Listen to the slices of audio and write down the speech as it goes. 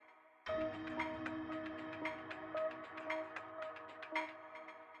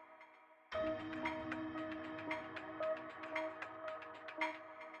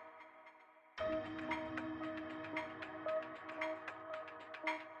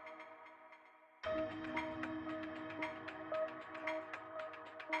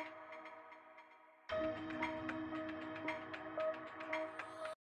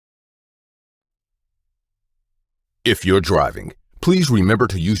If you're driving, please remember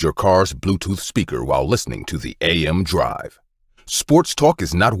to use your car's Bluetooth speaker while listening to the AM Drive. Sports talk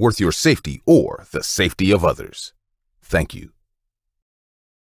is not worth your safety or the safety of others. Thank you.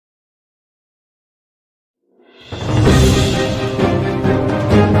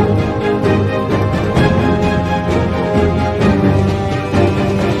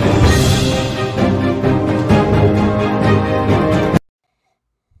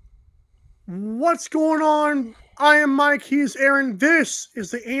 What's going on? I am Mike. He's Aaron. This is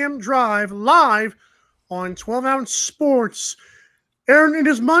the AM Drive live on 12 Ounce Sports. Aaron, it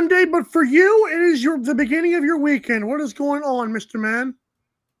is Monday, but for you, it is the beginning of your weekend. What is going on, Mr. Man?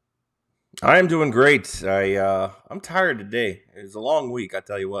 I am doing great. I'm tired today. It was a long week, I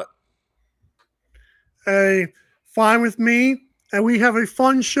tell you what. Hey, fine with me. And we have a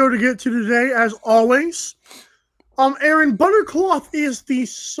fun show to get to today, as always. Aaron, Buttercloth is the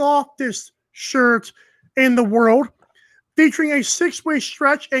softest shirt in the world, featuring a 6-way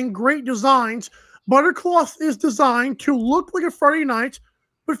stretch and great designs. Buttercloth is designed to look like a Friday night,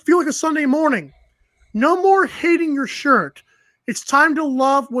 but feel like a Sunday morning. No more hating your shirt. It's time to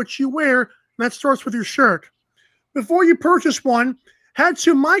love what you wear, and that starts with your shirt. Before you purchase one, head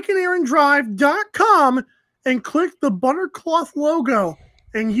to mikeandaarondrive.com and click the Buttercloth logo,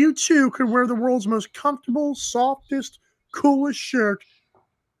 and you too can wear the world's most comfortable, softest, coolest shirt.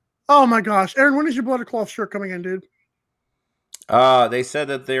 Oh my gosh. Aaron, when is your Buttercloth shirt coming in, dude? They said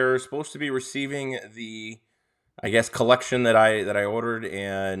that they're supposed to be receiving the, collection that I ordered,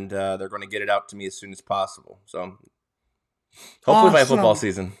 and they're going to get it out to me as soon as possible. So hopefully by football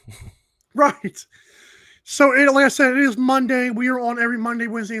season. Right. So, like I said, it is Monday. We are on every Monday,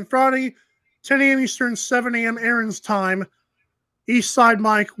 Wednesday, and Friday, 10 a.m. Eastern, 7 a.m. Aaron's time. East Side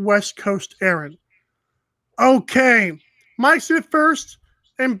Mike, West Coast Aaron. Okay. Mike's it first,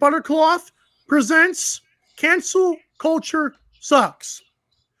 and Buttercloth presents Cancel Culture Sucks.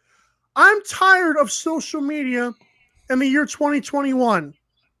 I'm tired of social media in the year 2021.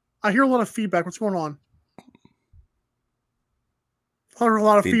 I hear a lot of feedback. What's going on? I heard a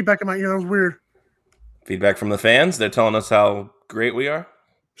lot of feedback in my ear. That was weird. Feedback from the fans? They're telling us how great we are?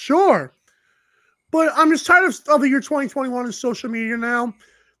 Sure. But I'm just tired of the year 2021 in social media now.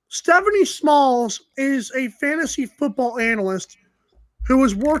 Stephanie Smalls is a fantasy football analyst who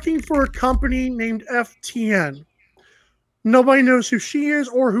was working for a company named FTN. Nobody knows who she is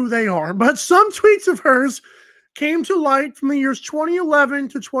or who they are, but some tweets of hers came to light from the years 2011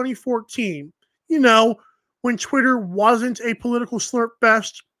 to 2014. You know, when Twitter wasn't a political slurp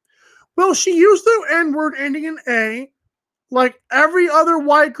fest. Well, she used the N-word ending in A, like every other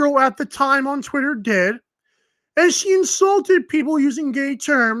white girl at the time on Twitter did, and she insulted people using gay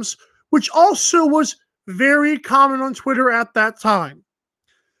terms, which also was very common on Twitter at that time.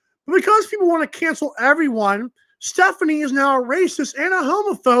 But because people want to cancel everyone, Stephanie is now a racist and a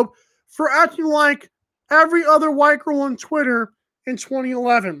homophobe for acting like every other white girl on Twitter in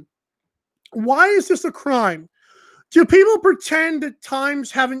 2011. Why is this a crime? Do people pretend that times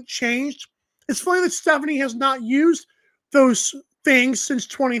haven't changed? It's funny that Stephanie has not used those things since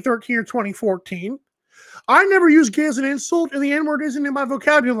 2013 or 2014. I never use gay as an insult, and the N-word isn't in my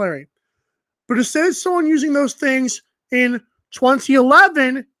vocabulary. But it says someone using those things in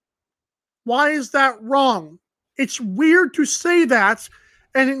 2011, why is that wrong? It's weird to say that,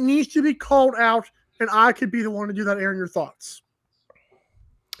 and it needs to be called out, and I could be the one to do that. Aaron, your thoughts?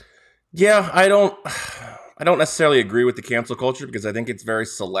 Yeah, I don't necessarily agree with the cancel culture because I think it's very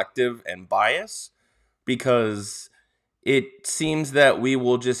selective and biased because it seems that we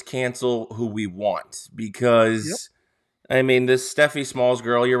will just cancel who we want because, I mean, this Steffi Smalls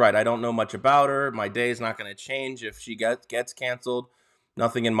girl, you're right. I don't know much about her. My day is not going to change if she gets canceled.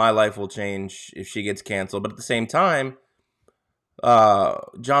 Nothing in my life will change if she gets canceled. But at the same time,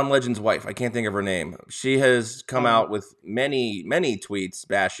 John Legend's wife, I can't think of her name. She has come out with many, many tweets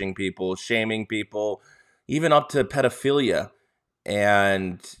bashing people, shaming people, even up to pedophilia.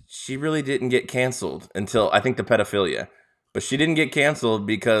 And she really didn't get canceled until, I think, the pedophilia. But she didn't get canceled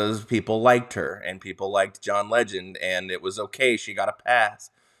because people liked her and people liked John Legend and it was okay. She got a pass.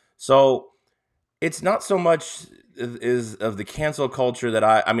 So it's not so much is of the cancel culture that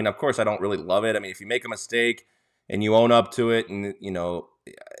I mean, of course, I don't really love it. I mean, if you make a mistake and you own up to it and,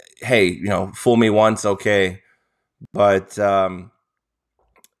 hey, fool me once, okay. But,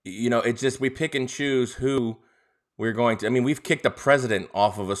 it's just we pick and choose who we're going to. I mean, we've kicked the president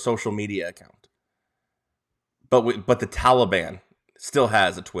off of a social media account. But the Taliban still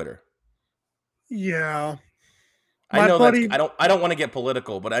has a Twitter. Yeah. I know that I don't want to get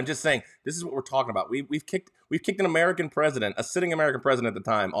political, but I'm just saying this is what we're talking about. We've kicked an American president, a sitting American president at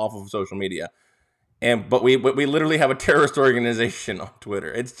the time, off of social media. but we literally have a terrorist organization on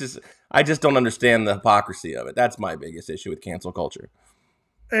Twitter. I just don't understand the hypocrisy of it. That's my biggest issue with cancel culture.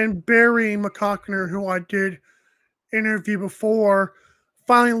 And Barry McCockner, who I did interview before,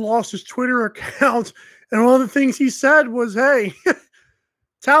 finally lost his Twitter account. And one of the things he said was, hey,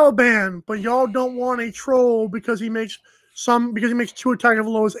 Taliban, but y'all don't want a troll because he makes Tua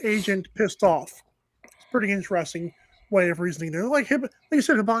Tagovailoa's agent pissed off. It's a pretty interesting way of reasoning there. Like you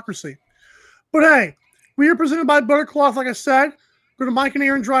said, hypocrisy. But hey, we are presented by Buttercloth, like I said. Go to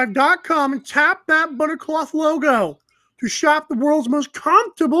MikeandAaronDrive.com and tap that Buttercloth logo to shop the world's most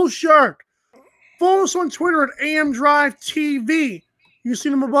comfortable shirt. Follow us on Twitter at AMDriveTV. You see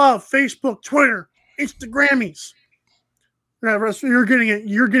them above. Facebook, Twitter, Instagrammies. You're getting it.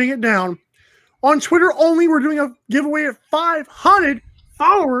 You're getting it down. On Twitter only, we're doing a giveaway at 500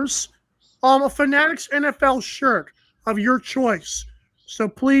 followers on a Fanatics NFL shirt of your choice. So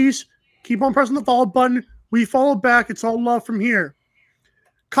please keep on pressing the follow button. We follow back. It's all love from here.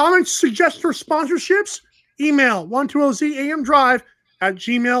 Comments, suggestions, or sponsorships? Email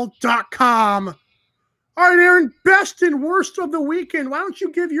 120zamdrive@gmail.com. All right, Aaron, best and worst of the weekend. Why don't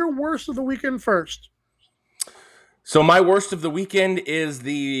you give your worst of the weekend first? So my worst of the weekend is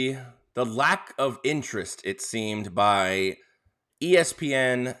the lack of interest, it seemed, by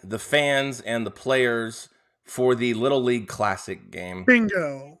ESPN, the fans, and the players for the Little League Classic game.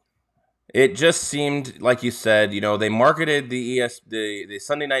 Bingo. It just seemed, like you said, they marketed the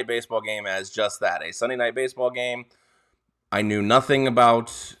Sunday Night Baseball game as just that, a Sunday Night Baseball game. I knew nothing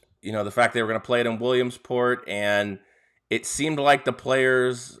about, the fact they were going to play it in Williamsport, and it seemed like the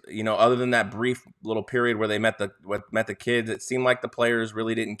players, other than that brief little period where they met the kids, it seemed like the players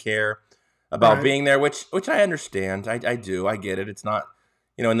really didn't care about being there, which I understand. I do. I get it. It's not,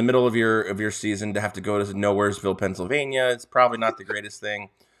 in the middle of your season to have to go to Nowheresville, Pennsylvania. It's probably not the greatest thing.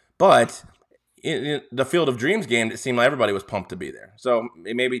 But in the Field of Dreams game, it seemed like everybody was pumped to be there. So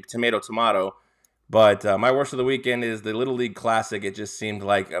maybe tomato. But my worst of the weekend is the Little League Classic. It just seemed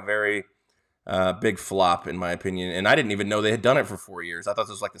like a very big flop, in my opinion. And I didn't even know they had done it for 4 years. I thought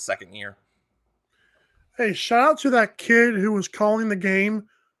this was like the second year. Hey, shout out to that kid who was calling the game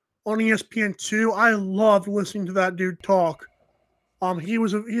on ESPN2. I loved listening to that dude talk.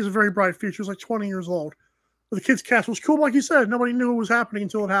 He's a very bright future. He was like 20 years old. But the kid's cast was cool, like you said. Nobody knew it was happening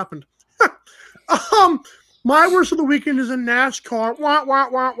until it happened. My worst of the weekend is in NASCAR.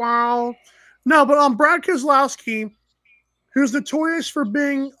 Wow. No, but Brad Keselowski, who's notorious for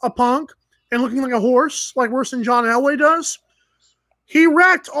being a punk and looking like a horse, like worse than John Elway does, he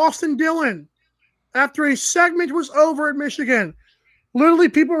wrecked Austin Dillon after a segment was over at Michigan. Literally,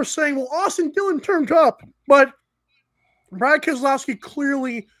 people were saying, well, Austin Dillon turned up, but Brad Keselowski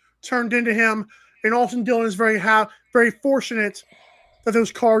clearly turned into him, and Austin Dillon is very fortunate that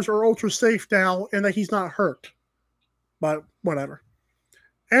those cars are ultra safe now and that he's not hurt. But whatever.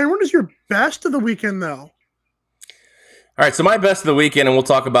 Aaron, what is your best of the weekend, though? All right, so my best of the weekend, and we'll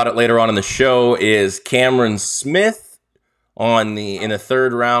talk about it later on in the show, is Cameron Smith in the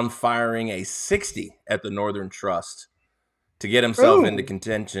third round firing a 60 at the Northern Trust to get himself into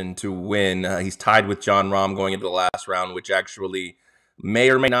contention to win. He's tied with John Rahm going into the last round, which actually may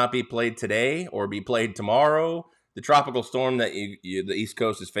or may not be played today or be played tomorrow. The tropical storm that the East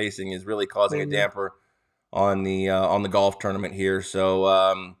Coast is facing is really causing a damper on the golf tournament here. So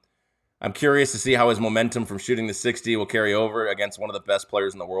I'm curious to see how his momentum from shooting the 60 will carry over against one of the best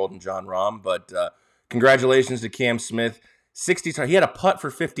players in the world in John Rahm. But congratulations to Cam Smith. 60. He had a putt for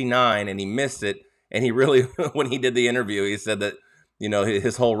 59 and he missed it. And he really, when he did the interview, he said that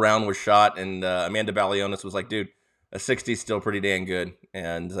his whole round was shot. And Amanda Balionis was like, "Dude, a 60 is still pretty dang good."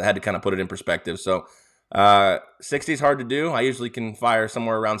 And I had to kind of put it in perspective. So 60 is hard to do. I usually can fire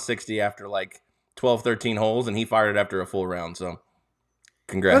somewhere around 60 after like 12, 13 holes, and he fired it after a full round. So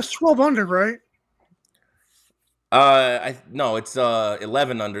congrats. That's 12 under, right? No, it's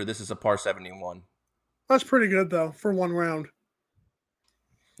 11 under. This is a par 71. That's pretty good, though, for one round.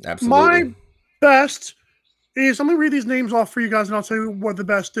 Absolutely. My best is, I'm going to read these names off for you guys, and I'll tell you what the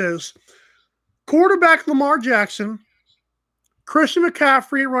best is. Quarterback Lamar Jackson, Christian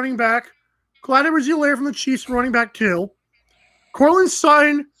McCaffrey at running back, Clyde Edwards-Helaire from the Chiefs running back 2, Cortland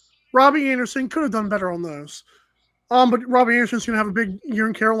Sutton, Robbie Anderson. Could have done better on those. But Robbie Anderson's going to have a big year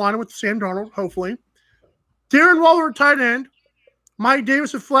in Carolina with Sam Darnold, hopefully. Darren Waller at tight end, Mike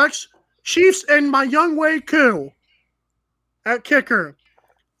Davis at flex, Chiefs, and my young Wei Koo at kicker.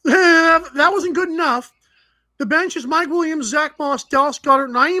 That wasn't good enough. The bench is Mike Williams, Zach Moss, Dallas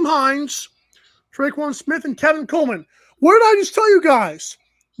Goedert, Nyheim Hines, Traquan Smith, and Kevin Coleman. What did I just tell you guys?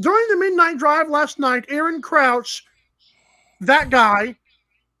 During the midnight drive last night, Aaron Crouch, that guy,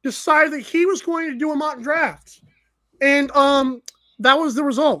 decided that he was going to do a mock draft. And that was the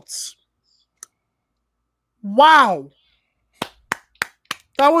results. Wow.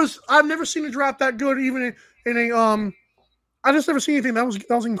 I've never seen a draft that good, even in a I just never seen anything. That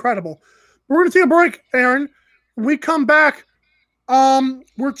was incredible. We're gonna take a break, Aaron. When we come back,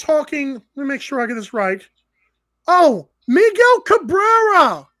 we're talking, let me make sure I get this right. Oh, Miguel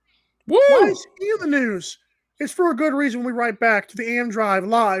Cabrera. Woo! Why is he in the news? It's for a good reason. When we right back to the AM Drive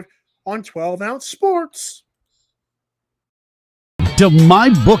live on 12 Ounce Sports. To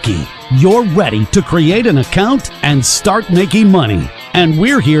MyBookie, you're ready to create an account and start making money. And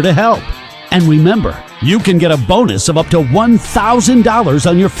we're here to help. And remember, you can get a bonus of up to $1,000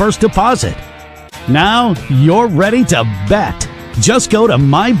 on your first deposit. Now you're ready to bet. Just go to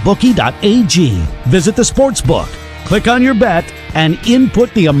mybookie.ag, visit the sportsbook, click on your bet, and input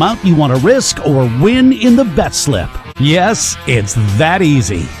the amount you want to risk or win in the bet slip. Yes, it's that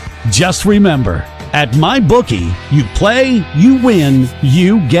easy. Just remember, at MyBookie, you play, you win,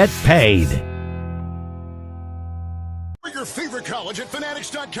 you get paid. Your favorite college at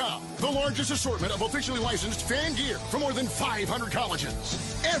Fanatics.com. The largest assortment of officially licensed fan gear from more than 500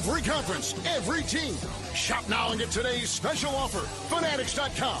 colleges. Every conference, every team. Shop now and get today's special offer.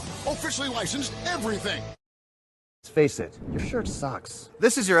 Fanatics.com. Officially licensed everything. Let's face it, your shirt sucks.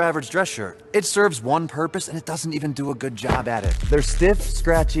 This is your average dress shirt. It serves one purpose and it doesn't even do a good job at it. They're stiff,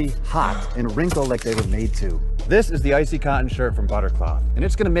 scratchy, hot, and wrinkle like they were made to. This is the icy cotton shirt from Buttercloth, and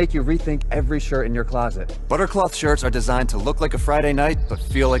it's gonna make you rethink every shirt in your closet. Buttercloth shirts are designed to look like a Friday night, but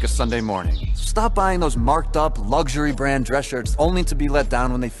feel like a Sunday morning. So stop buying those marked up, luxury brand dress shirts only to be let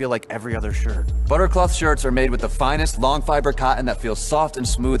down when they feel like every other shirt. Buttercloth shirts are made with the finest long fiber cotton that feels soft and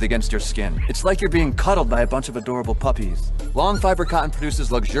smooth against your skin. It's like you're being cuddled by a bunch of adorable puppies. Long fiber cotton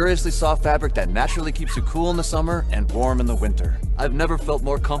produces luxuriously soft fabric that naturally keeps you cool in the summer and warm in the winter. I've never felt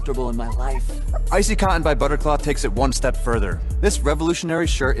more comfortable in my life. Icy Cotton by Buttercloth takes it one step further. This revolutionary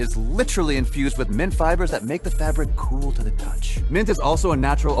shirt is literally infused with mint fibers that make the fabric cool to the touch. Mint is also a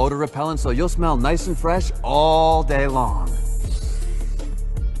natural odor repellent, so you'll smell nice and fresh all day long.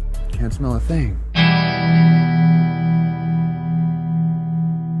 Can't smell a thing.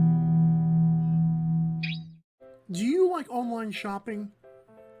 Do you like online shopping?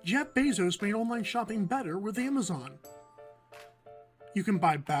 Jeff Bezos made online shopping better with Amazon. You can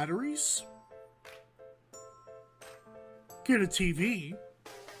buy batteries, get a TV,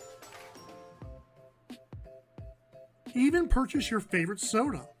 even purchase your favorite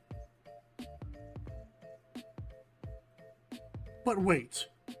soda. But wait,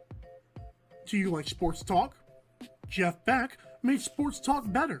 do you like sports talk? Jeff Beck made sports talk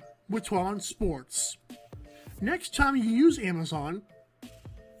better with 12 Ounce Sports. Next time you use Amazon,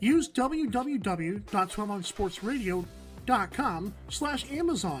 use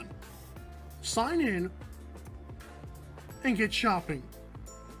www.12ouncesportsradio.com/Amazon. Sign in and get shopping.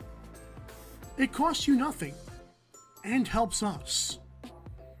 It costs you nothing and helps us.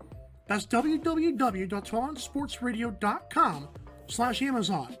 That's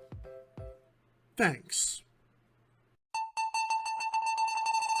www.12ouncesportsradio.com/Amazon. Thanks.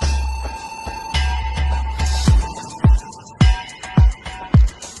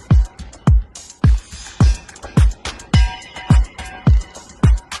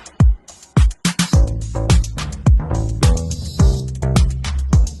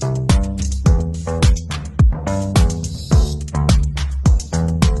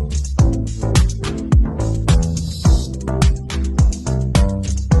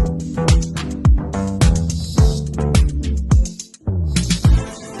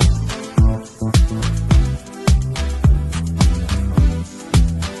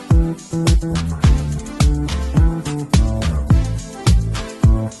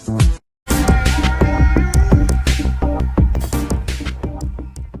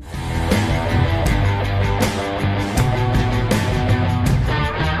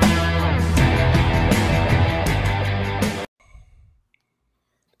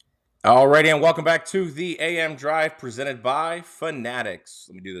 Alrighty, and welcome back to the AM Drive presented by Fanatics.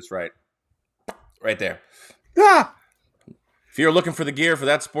 Let me do this right. Right there. Ah! If you're looking for the gear for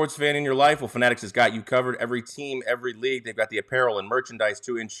that sports fan in your life, well, Fanatics has got you covered. Every team, every league, they've got the apparel and merchandise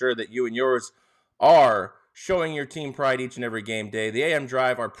to ensure that you and yours are showing your team pride each and every game day. The AM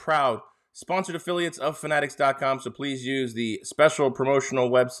Drive are proud sponsored affiliates of Fanatics.com, so please use the special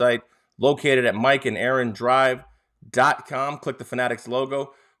promotional website located at MikeandAaronDrive.com. Click the Fanatics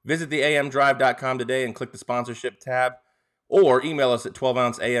logo. Visit the amdrive.com today and click the sponsorship tab, or email us at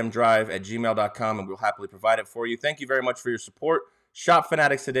 12ounceamdrive@gmail.com and we'll happily provide it for you. Thank you very much for your support. Shop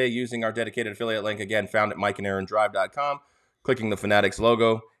Fanatics today using our dedicated affiliate link, again, found at MikeandAaronDrive.com. Clicking the Fanatics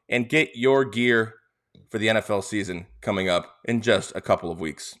logo and get your gear for the NFL season coming up in just a couple of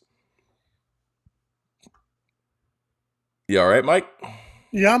weeks. You all right, Mike?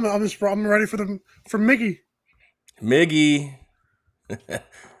 Yeah, I'm ready for Mickey. Miggy.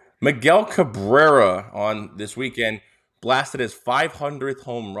 Miguel Cabrera on this weekend blasted his 500th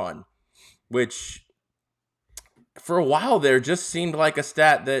home run, which for a while there just seemed like a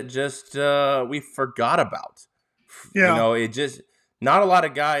stat that just we forgot about. Yeah. It just not a lot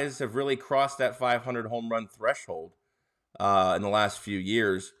of guys have really crossed that 500 home run threshold in the last few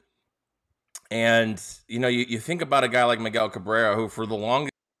years. And you think about a guy like Miguel Cabrera, who for the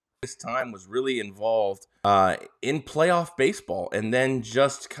longest time was really involved in playoff baseball, and then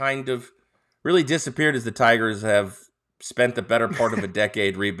just kind of really disappeared as the Tigers have spent the better part of a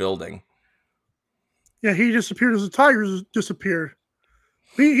decade rebuilding. Yeah, he disappeared as the Tigers disappeared.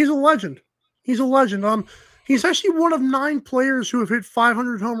 He's a legend. He's a legend. He's actually one of 9 players who have hit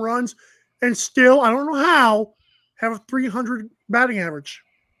 500 home runs, and still, I don't know how, have a 300 batting average.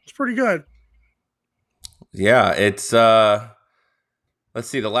 It's pretty good. Yeah, it's let's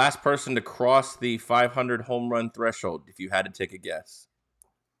see, the last person to cross the 500 home run threshold, if you had to take a guess.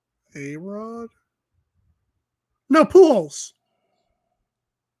 A-Rod? No, Pujols.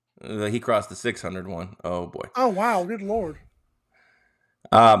 He crossed the 600 one. Oh boy. Oh wow, good lord.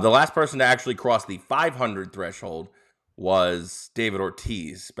 The last person to actually cross the 500 threshold was David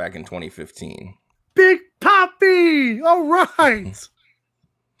Ortiz back in 2015. Big Papi! All right.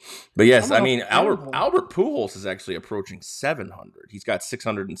 But yes, I mean, Albert Pujols is actually approaching 700. He's got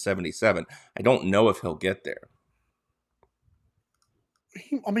 677. I don't know if he'll get there.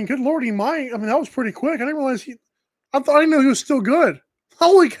 Good lord, he might. I mean, that was pretty quick. I didn't realize I didn't know he was still good.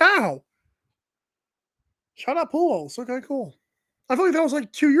 Holy cow. Shout out Pujols. Okay, cool. I feel like that was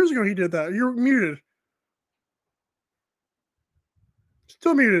like 2 years ago he did that. You're muted.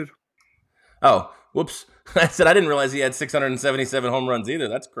 Still muted. Oh, whoops. I said I didn't realize he had 677 home runs either.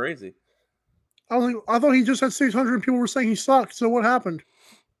 That's crazy. I thought he just had 600 and people were saying he sucked. So what happened?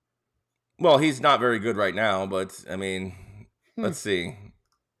 Well, he's not very good right now, but I mean, let's see.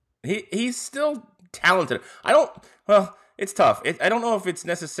 He's still talented. It's tough. I don't know if it's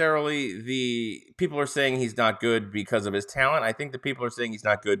necessarily the people are saying he's not good because of his talent. I think the people are saying he's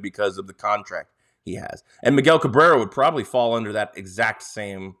not good because of the contract he has. And Miguel Cabrera would probably fall under that exact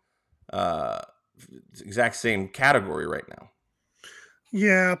same category right now.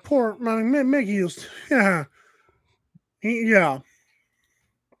 Yeah, Mickey is. Yeah.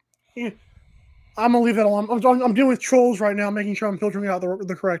 I'm gonna leave that alone. I'm dealing with trolls right now, making sure I'm filtering out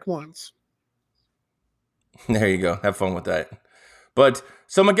the correct ones. There you go. Have fun with that. But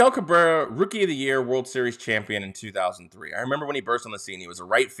so Miguel Cabrera, Rookie of the Year, World Series champion in 2003. I remember when he burst on the scene. He was a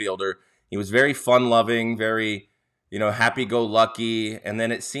right fielder. He was very fun-loving, very, happy-go-lucky. And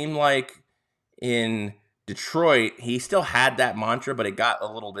then it seemed like in Detroit, he still had that mantra, but it got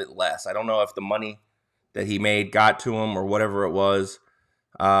a little bit less. I don't know if the money that he made got to him or whatever it was.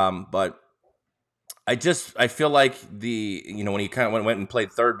 But I feel like when he kind of went and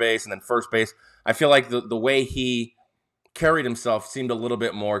played third base and then first base, I feel like the way he carried himself seemed a little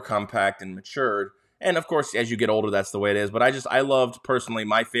bit more compact and matured. And of course, as you get older, that's the way it is. But I loved personally,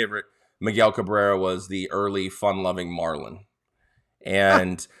 my favorite Miguel Cabrera was the early fun-loving Marlin.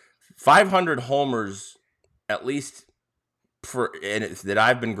 And 500 homers, at least that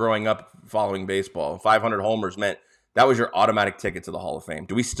I've been growing up following baseball, 500 homers meant that was your automatic ticket to the Hall of Fame.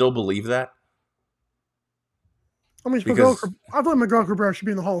 Do we still believe that? I mean, I thought Miguel Cabrera should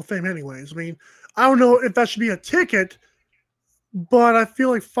be in the Hall of Fame anyways. I mean, I don't know if that should be a ticket, but I feel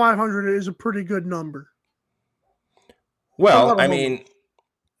like 500 is a pretty good number. Well, I mean,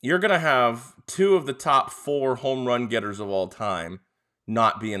 you're going to have 2 of the top 4 home run getters of all time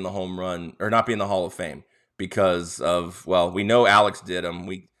not be in the Hall of Fame because of, we know Alex did them.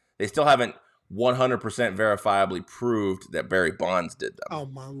 They still haven't 100% verifiably proved that Barry Bonds did them. Oh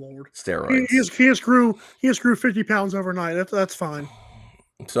my lord! Steroids. He just grew 50 pounds overnight. That's fine.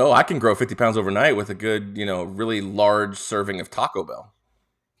 So I can grow 50 pounds overnight with a good, really large serving of Taco Bell.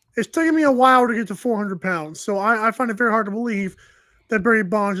 It's taken me a while to get to 400 pounds, so I find it very hard to believe that Barry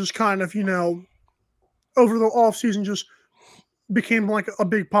Bonds just kind of, over the offseason just became like a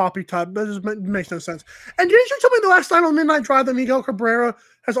big poppy type. That just makes no sense. And didn't you tell me the last time on Midnight Drive that Miguel Cabrera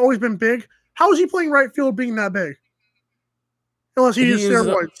has always been big? How is he playing right field being that big? Unless he used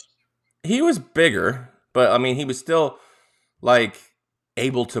steroids. He was bigger, but I mean, he was still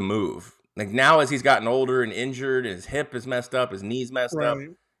able to move. Now as he's gotten older and injured, his hip is messed up, his knees messed up.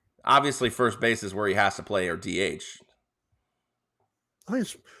 Obviously, first base is where he has to play or DH. I think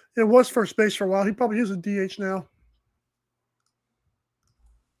it was first base for a while. He probably is a DH now.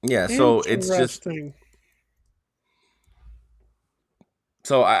 Yeah, so it's just Interesting.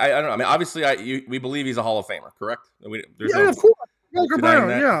 so I don't know. I mean, obviously, we believe he's a Hall of Famer, correct? There's Yeah, no of course. Miguel denying Cabrera,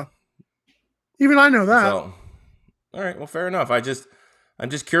 that. yeah. Even I know that. So, all right, well, fair enough. I'm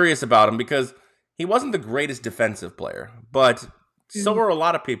just curious about him because he wasn't the greatest defensive player, but so were a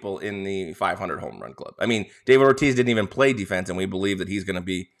lot of people in the 500 home run club. I mean, David Ortiz didn't even play defense, and we believe that he's going to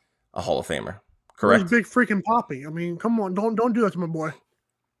be a Hall of Famer. Where's Correct? Big freaking Poppy? I mean, come on, don't do that to my boy.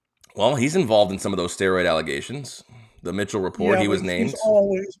 Well, he's involved in some of those steroid allegations. The Mitchell report, Yeah, he but was named. he's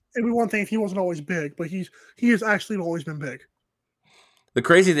always. It'd be one thing if he wasn't always big, but he has actually always been big. The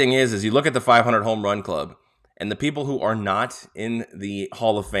crazy thing is you look at the 500 home run club, and the people who are not in the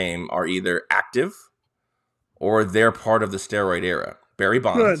Hall of Fame are either active or they're part of the steroid era. Barry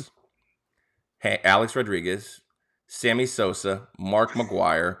Bonds, Alex Rodriguez, Sammy Sosa, Mark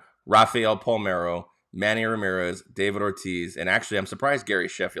McGwire, Rafael Palmeiro, Manny Ramirez, David Ortiz, and actually, I'm surprised Gary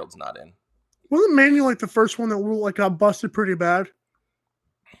Sheffield's not in. Wasn't Manny like the first one that got busted pretty bad?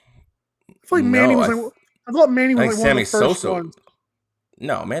 I feel like Manny was like. I thought Manny was like one of the first ones.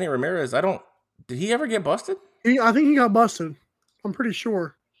 No, Manny Ramirez. Did he ever get busted? I think he got busted. I'm pretty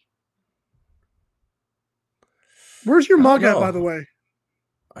sure. Where's your mug at, by the way?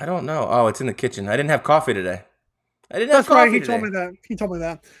 I don't know. Oh, it's in the kitchen. I didn't have coffee today. That's right. He told me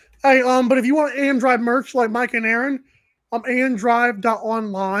that. Hey, but if you want AM Drive merch like Mike and Aaron,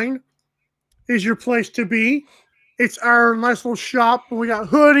 amdrive.online is your place to be. It's our nice little shop. We got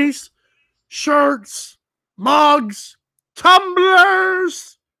hoodies, shirts, mugs,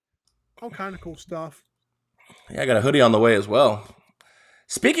 tumblers, all kind of cool stuff. Yeah, I got a hoodie on the way as well.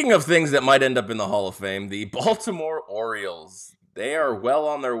 Speaking of things that might end up in the Hall of Fame, the Baltimore Orioles, they are well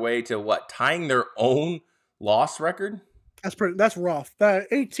on their way to tying their own loss record? That's rough. That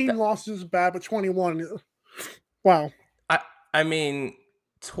 18 losses is bad, but 21, wow. I mean,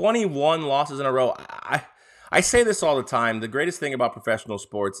 21 losses in a row. I say this all the time. The greatest thing about professional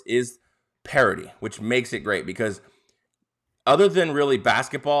sports is parity, which makes it great because other than really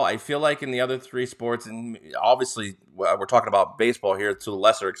basketball, I feel like in the other three sports, and obviously we're talking about baseball here to a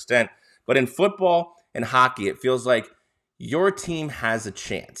lesser extent, but in football and hockey, it feels like your team has a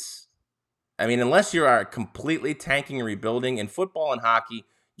chance. I mean, unless you are completely tanking and rebuilding, in football and hockey,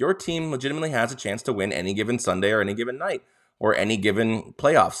 your team legitimately has a chance to win any given Sunday or any given night or any given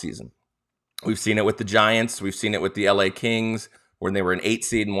playoff season. We've seen it with the Giants. We've seen it with the LA Kings when they were an 8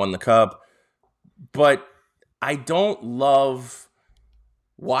 seed and won the Cup. But I don't love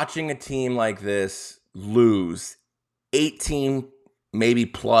watching a team like this lose 18, maybe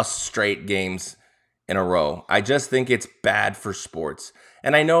plus straight games in a row. I just think it's bad for sports.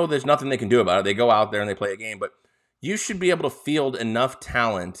 And I know there's nothing they can do about it. They go out there and they play a game, but you should be able to field enough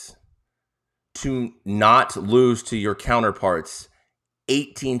talent to not lose to your counterparts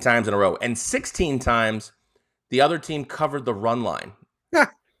 18 times in a row. And 16 times, the other team covered the run line.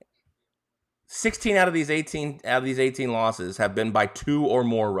 16 out of these 18 losses have been by 2 or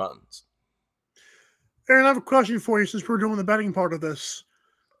more runs. Aaron, I have a question for you since we're doing the betting part of this.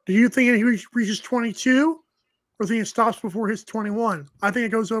 Do you think he reaches 22, or think it stops before it hits 21? I think it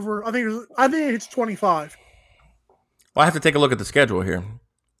goes over. I think it hits 25. Well, I have to take a look at the schedule here,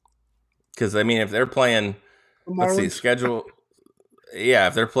 because I mean, if they're playing, let's see, schedule. Yeah,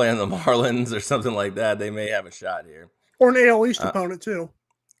 if they're playing the Marlins or something like that, they may have a shot here. Or an AL East opponent too.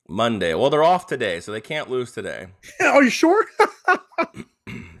 Monday. Well, they're off today, so they can't lose today. Are you sure?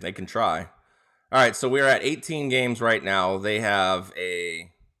 They can try. All right, so we're at 18 games right now. They have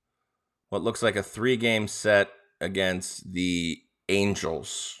what looks like a 3-game set against the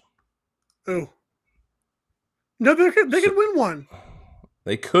Angels. Oh. No, they could win one.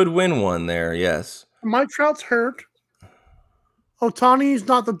 They could win one there, yes. Mike Trout's hurt. Ohtani's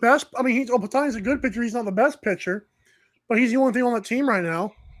not the best. I mean, Ohtani's a good pitcher. He's not the best pitcher, but he's the only thing on that team right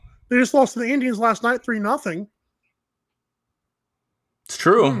now. They just lost to the Indians last night, 3-0. It's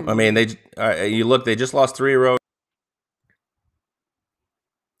true. I mean, they just lost 3 in a row.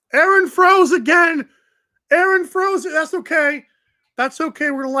 Aaron froze again. Aaron froze. That's okay. That's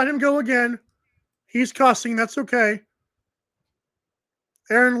okay. We're gonna let him go again. He's cussing. That's okay.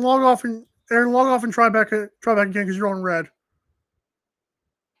 Aaron, log off and try back again because you're on red.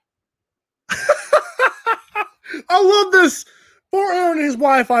 I love this. Poor Aaron and his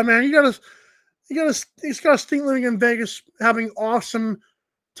Wi-Fi, man. He's got a stink living in Vegas, having awesome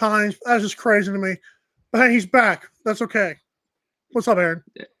times. That's just crazy to me. But hey, he's back. That's okay. What's up, Aaron?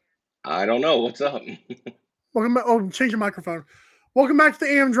 I don't know. What's up? Welcome back. Oh, change your microphone. Welcome back to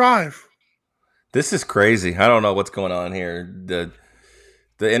the AM Drive. This is crazy. I don't know what's going on here. The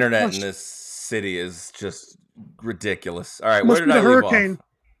internet in this city is just ridiculous. All right, where did I leave off?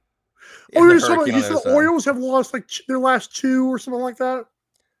 Oh, and the you're talking about, hurricane you on the said other the side. Orioles have lost like their last 2 or something like that?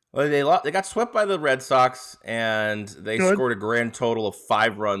 Well, they got swept by the Red Sox, and they Good. scored a grand total of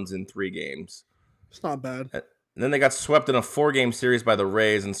 5 runs in 3 games. It's not bad. And then they got swept in a 4-game series by the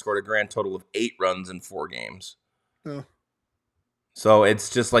Rays and scored a grand total of 8 runs in 4 games. Yeah. So it's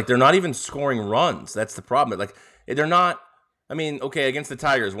just like they're not even scoring runs. That's the problem. Like they're not. I mean, okay, against the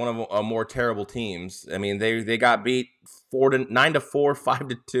Tigers, one of a more terrible teams. I mean, they got beat 9-4,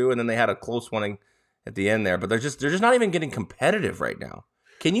 5-2, and then they had a close one at the end there. But they're just not even getting competitive right now.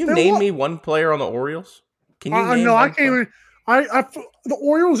 Can you name me one player on the Orioles? Can you name? No, I can't even. The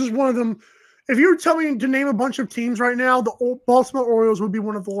Orioles is one of them. If you were telling me to name a bunch of teams right now, the Baltimore Orioles would be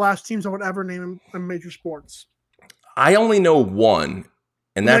one of the last teams I would ever name in major sports. I only know one,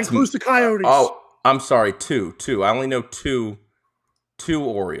 and that that's includes the Coyotes. Oh, I'm sorry, two. I only know two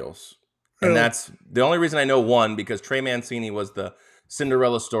Orioles, and that's the only reason I know one because Trey Mancini was the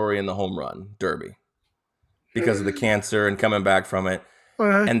Cinderella story in the home run derby because of the cancer and coming back from it.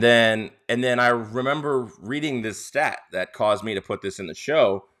 And then I remember reading this stat that caused me to put this in the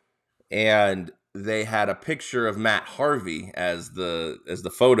show, and they had a picture of Matt Harvey as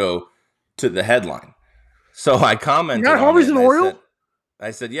the photo to the headline. So I commented Matt Harvey's an Oriole?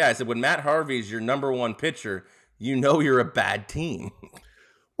 I said, yeah. I said, when Matt Harvey's your number one pitcher, you know you're a bad team.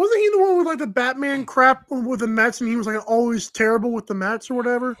 Wasn't he the one with like the Batman crap with the Mets, and he was like always terrible with the Mets or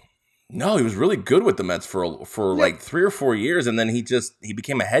whatever? No, he was really good with the Mets for like 3 or 4 years, and then he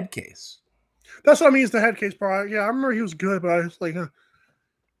became a head case. That's what I mean. Is the head case part? Yeah, I remember he was good, but I was like,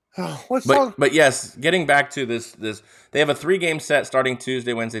 But yes, getting back to this, they have a 3-game set starting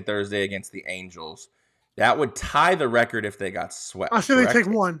Tuesday, Wednesday, Thursday against the Angels. That would tie the record if they got swept. I say they take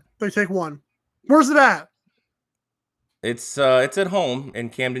one. They take one. Where's it at? It's at home in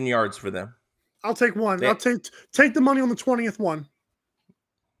Camden Yards for them. I'll take one. I'll take the money on the 20th one.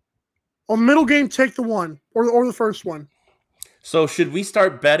 On the middle game, take the one or the first one. So should we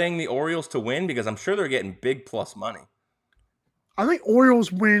start betting the Orioles to win? Because I'm sure they're getting big plus money. I think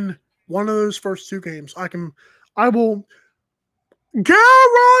Orioles win one of those first 2 games. I will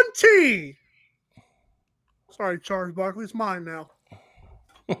guarantee. Sorry, Charles Barkley. It's mine now.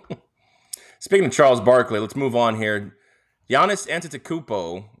 Speaking of Charles Barkley, let's move on here. Giannis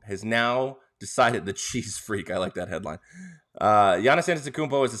Antetokounmpo has now decided, the cheese freak, I like that headline. Giannis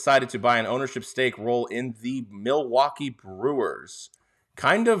Antetokounmpo has decided to buy an ownership stake role in the Milwaukee Brewers.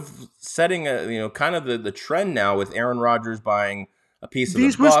 Kind of setting the trend now with Aaron Rodgers buying a piece of the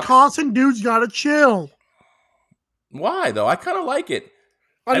Bucks. These Wisconsin dudes gotta chill. Why though? I kind of like it.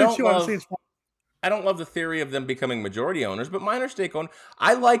 I don't love the theory of them becoming majority owners, but minor stake owner.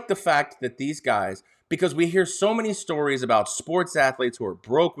 I like the fact that these guys, because we hear so many stories about sports athletes who are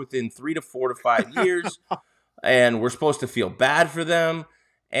broke within 3 to 4 to 5 years, and we're supposed to feel bad for them.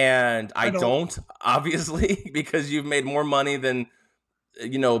 And I don't, obviously, because you've made more money than,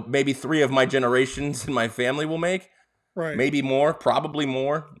 maybe 3 of my generations in my family will make. Right. Maybe more, probably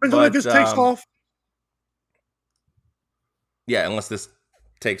more. Until this takes off. Yeah, unless this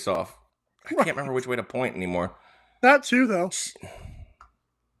takes off. I can't remember which way to point anymore. That too, though.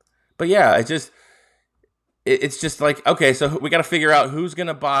 But yeah, it's just like, okay, so we got to figure out who's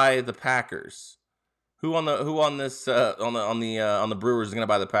gonna buy the Packers. Who on the Brewers is gonna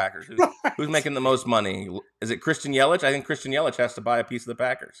buy the Packers? Who's making the most money? Is it Christian Yelich? I think Christian Yelich has to buy a piece of the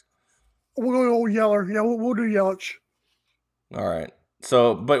Packers. We'll go Yeller. Yeah, we'll do Yelich. All right.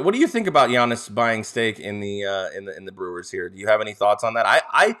 So, but what do you think about Giannis buying stake in the Brewers here? Do you have any thoughts on that?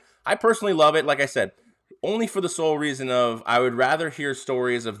 I personally love it. Like I said, only for the sole reason of I would rather hear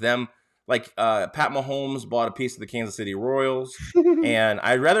stories of them, like Pat Mahomes bought a piece of the Kansas City Royals, and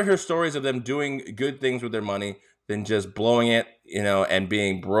I'd rather hear stories of them doing good things with their money than just blowing it, and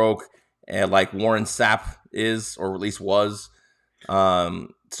being broke, and like Warren Sapp is, or at least was. So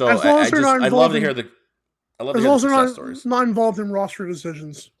I love to hear the. I love to hear the success stories. Not involved in roster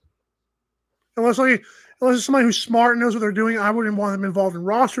decisions. Unless it's somebody who's smart and knows what they're doing, I wouldn't want them involved in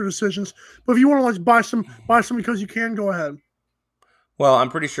roster decisions. But if you want to buy some because you can, go ahead. Well, I'm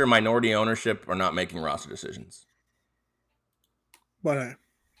pretty sure minority ownership are not making roster decisions. But hey.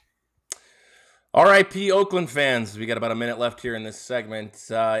 R.I.P. Oakland fans. We got about a minute left here in this segment.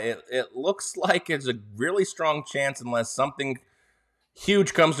 It looks like it's a really strong chance, unless something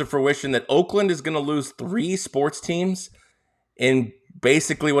huge comes to fruition, that Oakland is going to lose 3 sports teams in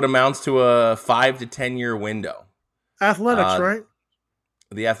basically what amounts to a 5 to 10 year window. Athletics, right?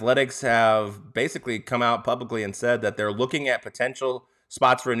 The Athletics have basically come out publicly and said that they're looking at potential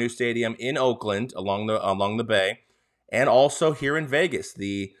spots for a new stadium in Oakland along the bay, and also here in Vegas.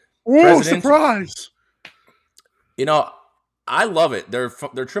 The president, surprise! I love it. Their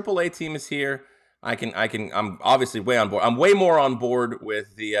AAA team is here. I'm obviously way on board. I'm way more on board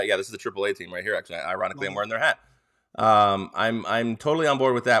with the this is the AAA team right here. Actually, ironically, I'm wearing their hat. I'm totally on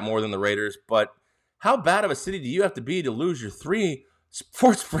board with that more than the Raiders. But how bad of a city do you have to be to lose your 3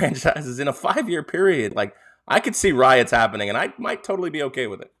 sports franchises in a 5-year period? Like, I could see riots happening, and I might totally be okay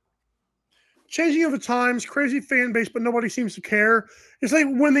with it. Changing of the times, crazy fan base, but nobody seems to care. It's like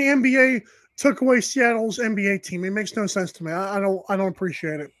when the NBA took away Seattle's NBA team. It makes no sense to me. I don't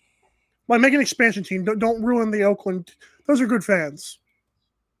appreciate it. Like, make an expansion team. Don't ruin the Oakland. Those are good fans.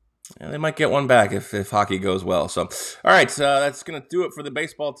 Yeah, they might get one back if hockey goes well. So, all right, so that's going to do it for the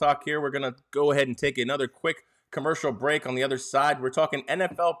baseball talk here. We're going to go ahead and take another quick commercial break. On the other side, we're talking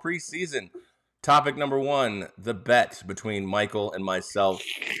NFL preseason. Topic number 1, the bet between Michael and myself.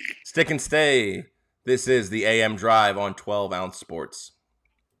 Stick and stay. This is the AM Drive on 12-ounce sports.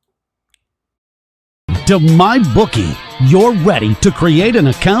 To MyBookie, you're ready to create an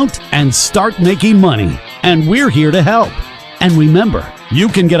account and start making money. And we're here to help. And remember, you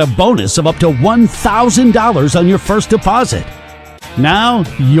can get a bonus of up to $1,000 on your first deposit. Now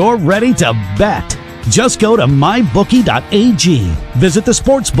you're ready to bet. Just go to mybookie.ag, visit the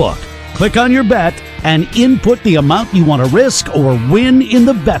sportsbook, click on your bet, and input the amount you want to risk or win in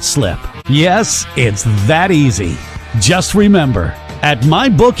the bet slip. Yes, it's that easy. Just remember, at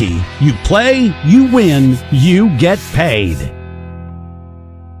MyBookie, you play, you win, you get paid.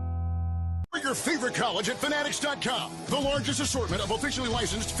 Your favorite college at Fanatics.com. The largest assortment of officially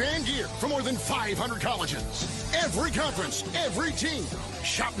licensed fan gear from more than 500 colleges. Every conference, every team.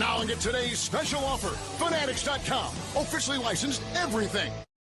 Shop now and get today's special offer. Fanatics.com. Officially licensed everything.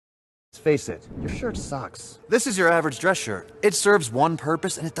 Let's face it, your shirt sucks. This is your average dress shirt. It serves one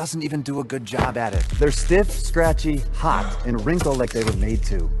purpose and it doesn't even do a good job at it. They're stiff, scratchy, hot, and wrinkle like they were made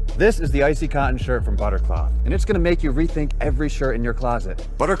to. This is the icy cotton shirt from Buttercloth, and it's gonna make you rethink every shirt in your closet.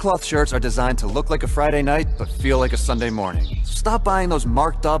 Buttercloth shirts are designed to look like a Friday night, but feel like a Sunday morning. So stop buying those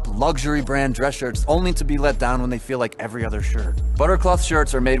marked up, luxury brand dress shirts only to be let down when they feel like every other shirt. Buttercloth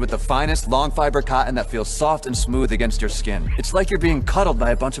shirts are made with the finest long fiber cotton that feels soft and smooth against your skin. It's like you're being cuddled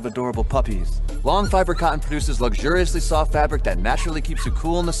by a bunch of adorable puppies. Long fiber cotton produces luxuriously soft fabric that naturally keeps you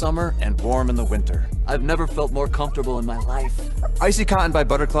cool in the summer and warm in the winter. I've never felt more comfortable in my life. Icy Cotton by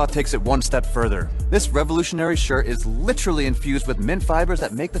Buttercloth takes it one step further. This revolutionary shirt is literally infused with mint fibers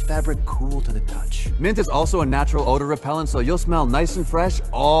that make the fabric cool to the touch. Mint is also a natural odor repellent, so you'll smell nice and fresh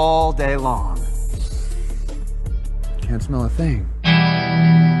all day long. Can't smell a thing.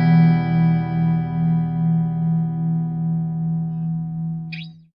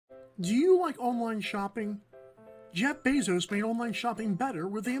 Do you like online shopping? Jeff Bezos made online shopping better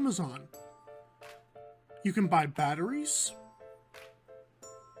with Amazon. You can buy batteries,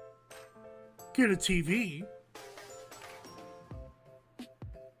 get a TV,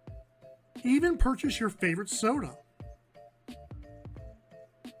 even purchase your favorite soda.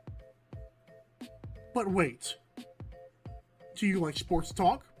 But wait, do you like sports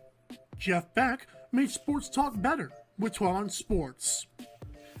talk? Jeff Beck made sports talk better with 12-ounce sports.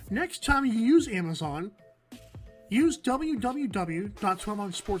 Next time you use Amazon, use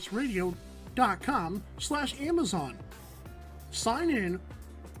www.12ouncesportsradio.com/Amazon. Sign in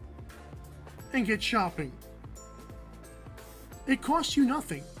and get shopping. It costs you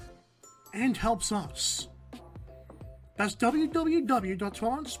nothing and helps us. That's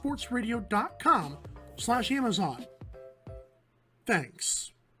www.12ouncesportsradio.com/Amazon. Thanks.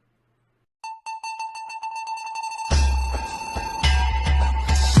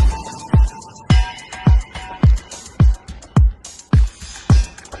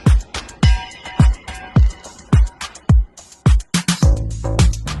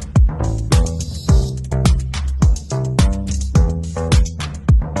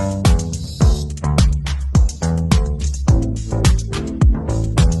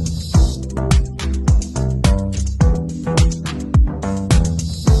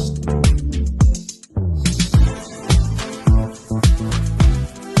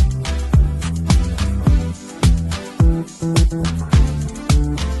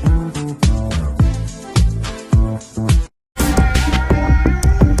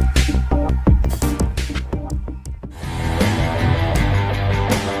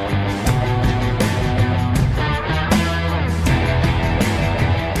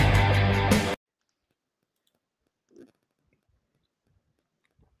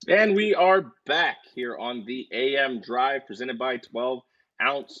 And we are back here on the AM Drive presented by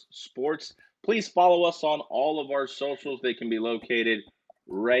 12-ounce sports. Please follow us on all of our socials. They can be located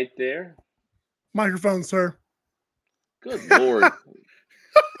right there. Microphone, sir. Good Lord.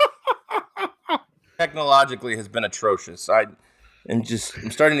 Technologically has been atrocious. I'm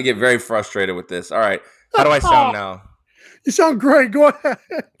starting to get very frustrated with this. All right. How do I sound now? You sound great. Go ahead.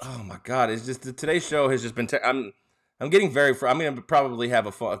 Oh my God. It's just today's show has just been, I'm getting very, I'm going to probably have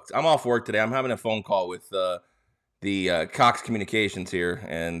a phone. I'm off work today. I'm having a phone call with the Cox Communications here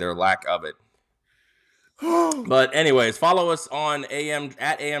and their lack of it. But anyways, follow us on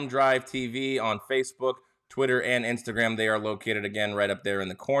at AM Drive TV on Facebook, Twitter, and Instagram. They are located again right up there in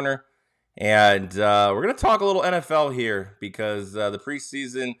the corner. And we're going to talk a little NFL here because the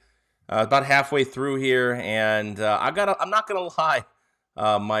preseason about halfway through here. And I'm not going to lie,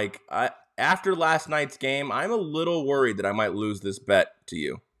 Mike, after last night's game, I'm a little worried that I might lose this bet to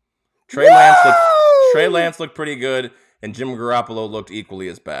you. Trey Lance looked pretty good, and Jim Garoppolo looked equally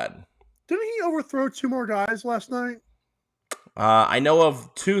as bad. Didn't he overthrow 2 more guys last night? I know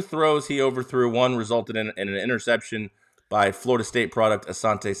of 2 throws he overthrew. One resulted in an interception by Florida State product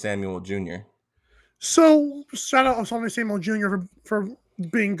Asante Samuel Jr. So, shout out Asante Samuel Jr. for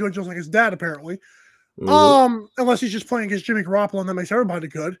being good just like his dad, apparently. Unless he's just playing against Jimmy Garoppolo, and that makes everybody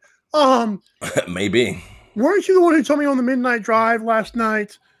good. Maybe. Weren't you the one who told me on the midnight drive last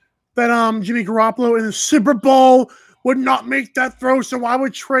night that Jimmy Garoppolo in the Super Bowl would not make that throw, so why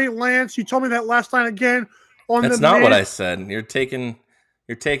would Trey Lance? You told me that last night again. That's not what I said. You're taking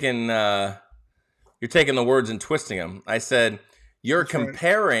the words and twisting them. I said you're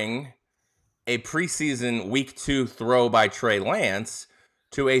comparing a preseason week 2 throw by Trey Lance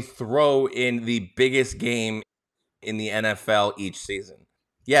to a throw in the biggest game in the NFL each season.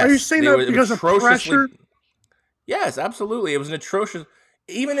 Yes. Are you saying that because of pressure? Yes, absolutely. It was an atrocious.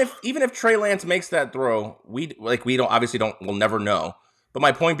 Even if Trey Lance makes that throw, we'll never know. But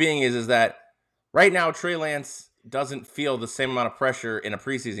my point being is that right now Trey Lance doesn't feel the same amount of pressure in a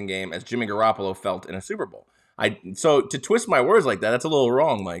preseason game as Jimmy Garoppolo felt in a Super Bowl. So to twist my words like that, that's a little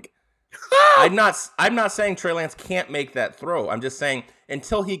wrong, Mike. I'm not saying Trey Lance can't make that throw. I'm just saying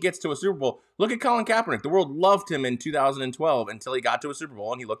until he gets to a Super Bowl, look at Colin Kaepernick. The world loved him in 2012 until he got to a Super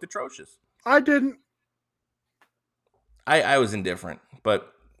Bowl and he looked atrocious. I didn't. I was indifferent,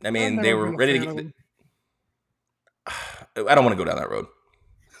 but I mean they were ready to get. I don't want to go down that road.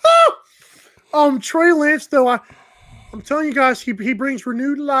 Trey Lance though, I'm telling you guys, he brings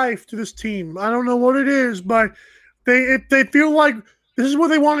renewed life to this team. I don't know what it is, but they feel like this is what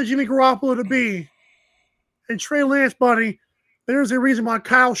they wanted Jimmy Garoppolo to be. And Trey Lance, buddy, there's a reason why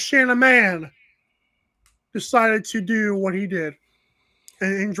Kyle Shanahan decided to do what he did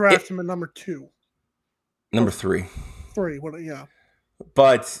and draft him at number 2. Number 3. 3, yeah.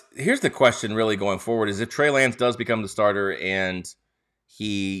 But here's the question really going forward is if Trey Lance does become the starter and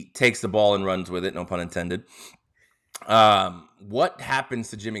he takes the ball and runs with it, no pun intended, what happens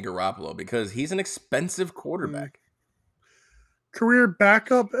to Jimmy Garoppolo? Because he's an expensive quarterback. Career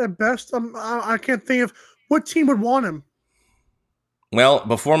backup at best. I can't think of what team would want him. Well,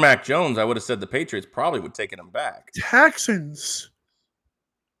 before Mac Jones, I would have said the Patriots probably would have taken him back. Texans.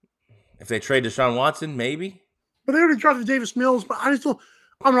 If they trade Deshaun Watson, maybe. But they already drafted Davis Mills. But I don't know.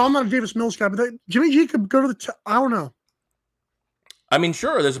 I'm not a Davis Mills guy. But Jimmy G could go to I don't know. I mean,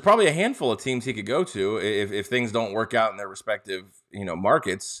 sure. There's probably a handful of teams he could go to if things don't work out in their respective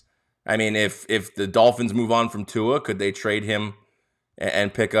markets. I mean, if the Dolphins move on from Tua, could they trade him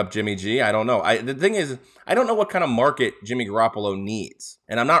and pick up Jimmy G? I don't know. The thing is, I don't know what kind of market Jimmy Garoppolo needs,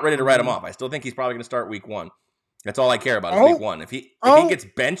 and I'm not ready to write him off. I still think he's probably going to start week 1. That's all I care about is week 1. If he gets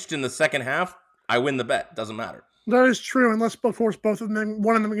benched in the second half, I win the bet. Doesn't matter. That is true, unless of course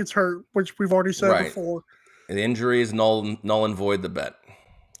one of them gets hurt, which we've already said before. The injury is null and void the bet.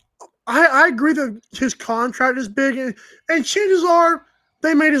 I agree that his contract is big, and chances are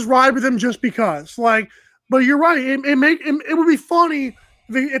they made his ride with him just because. But you're right. It would be funny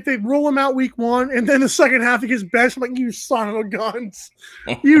if they roll him out week 1 and then the second half he gets benched. I'm like, you son of a guns,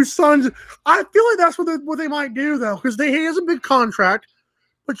 you sons. I feel like that's what they might do though, because he has a big contract,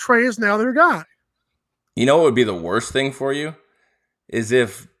 but Trey is now their guy. You know what would be the worst thing for you is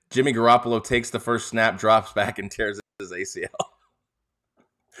if Jimmy Garoppolo takes the first snap, drops back, and tears his ACL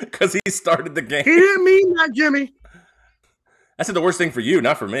because he started the game. He didn't mean that, Jimmy. I said the worst thing for you,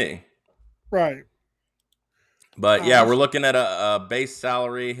 not for me. Right. But yeah, we're looking at a base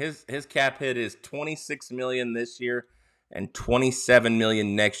salary. His cap hit is $26 million this year and $27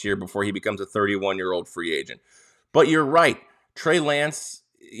 million next year before he becomes a 31-year-old free agent. But you're right, Trey Lance.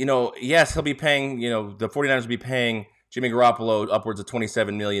 Yes, he'll be paying. The 49ers will be paying Jimmy Garoppolo upwards of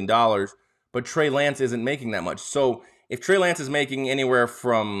 $27 million, but Trey Lance isn't making that much. So if Trey Lance is making anywhere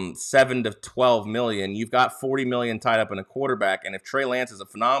from $7 to $12 million, you've got $40 million tied up in a quarterback. And if Trey Lance is a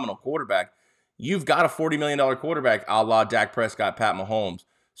phenomenal quarterback, you've got a $40 million quarterback a la Dak Prescott, Pat Mahomes.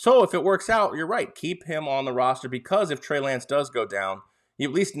 So if it works out, you're right. Keep him on the roster because if Trey Lance does go down, you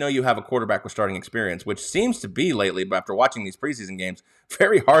at least know you have a quarterback with starting experience, which seems to be lately, but after watching these preseason games,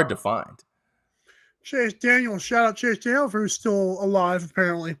 very hard to find. Chase Daniel, shout out Chase Daniel, who's still alive,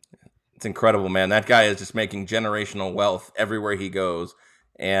 apparently. It's incredible, man. That guy is just making generational wealth everywhere he goes.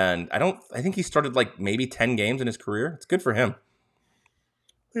 And I think he started like maybe 10 games in his career. It's good for him.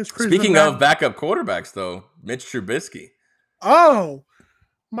 Speaking of backup quarterbacks, though, Mitch Trubisky. Oh,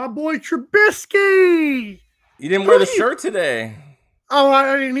 my boy Trubisky. You didn't wear the shirt today. Oh,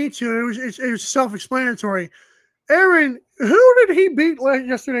 I didn't need to. It was self-explanatory. Aaron, who did he beat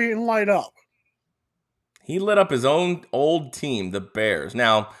yesterday and light up? He lit up his own old team, the Bears.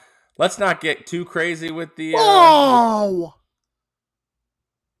 Now, let's not get too crazy with the.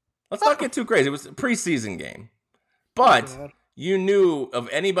 Let's not get too crazy. It was a preseason game, but you knew of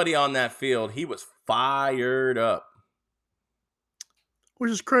anybody on that field, he was fired up.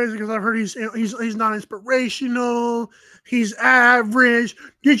 Which is crazy because I've heard he's not inspirational. He's average.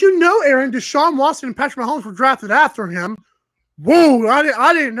 Did you know, Aaron, Deshaun Watson and Patrick Mahomes were drafted after him? Whoa,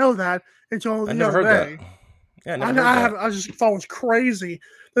 I didn't know that until the other day. Yeah, I just thought it was crazy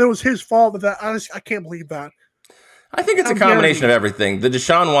that it was his fault. That I can't believe that. I think it's a combination of everything. The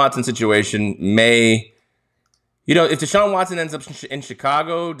Deshaun Watson situation may, if Deshaun Watson ends up in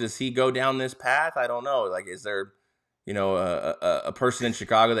Chicago, does he go down this path? I don't know. Like, is there, a person in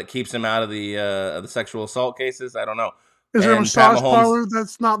Chicago that keeps him out of the sexual assault cases? I don't know. Is there a massage parlor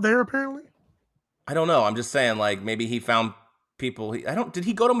that's not there apparently? I don't know. I'm just saying, like, maybe he found people. Did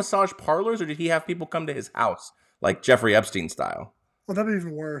he go to massage parlors or did he have people come to his house, like Jeffrey Epstein style? Well, that'd be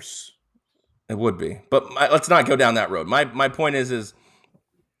even worse. It would be, but let's not go down that road. My point is,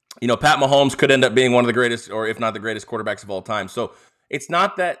 Pat Mahomes could end up being one of the greatest, or if not the greatest, quarterbacks of all time. So it's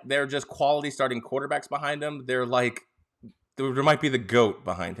not that they're just quality starting quarterbacks behind him. They're like, there might be the GOAT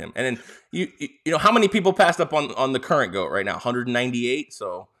behind him. And then you know how many people passed up on the current GOAT right now? 198.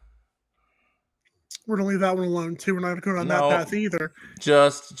 So we're gonna leave that one alone too. We're not going on that path either.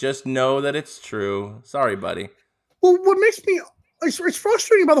 Just know that it's true. Sorry, buddy. Well, what makes me it's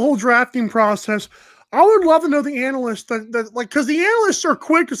frustrating about the whole drafting process. I would love to know the analysts because the analysts are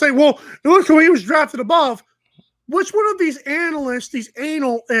quick to say, well, look who he was drafted above. Which one of these analysts, these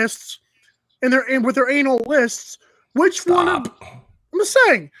analists, and with their anal lists, which one of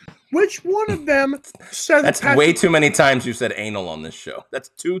them said that's way too many times you said anal on this show. That's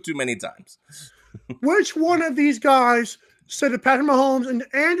too many times. Which one of these guys said that Patrick Mahomes and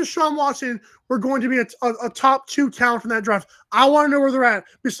Deshaun Watson were going to be a top 2 talent from that draft? I want to know where they're at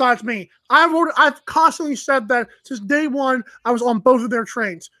besides me. I've constantly said that since day one. I was on both of their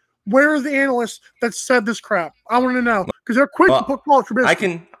trains. Where are the analysts that said this crap? I want to know because they're quick to put Paul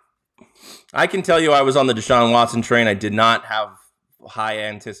Trubisky. I can tell you I was on the Deshaun Watson train. I did not have high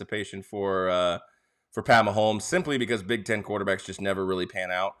anticipation for Pat Mahomes simply because Big Ten quarterbacks just never really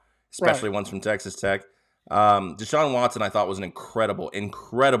pan out, especially ones from Texas Tech. Deshaun Watson, I thought, was an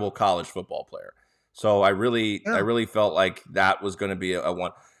incredible college football player. So I really felt like that was going to be a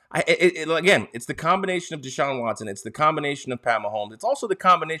one. Again, it's the combination of Deshaun Watson. It's the combination of Pat Mahomes. It's also the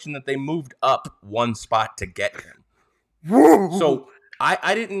combination that they moved up one spot to get him. So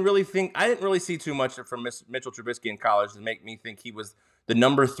I didn't really see too much from Mitchell Trubisky in college to make me think he was the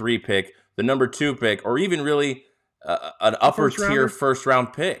number 3 pick, the number 2 pick, or even really an upper tier first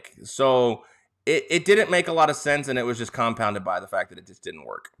round pick. So it didn't make a lot of sense, and it was just compounded by the fact that it just didn't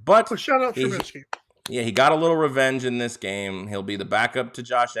work. But shout out Trubisky. Yeah, he got a little revenge in this game. He'll be the backup to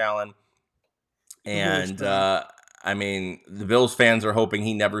Josh Allen. And, the Bills fans are hoping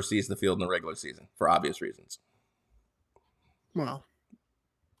he never sees the field in the regular season for obvious reasons. Wow.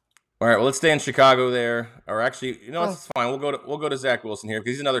 All right, well, let's stay in Chicago there. Or actually, it's fine. We'll go to Zach Wilson here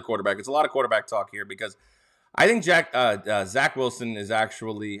because he's another quarterback. It's a lot of quarterback talk here because I think Zach Wilson is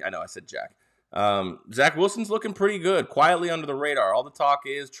actually – I know I said Jack. Zach Wilson's looking pretty good, quietly under the radar. All the talk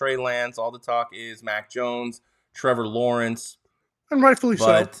is Trey Lance. All the talk is Mac Jones, Trevor Lawrence. And rightfully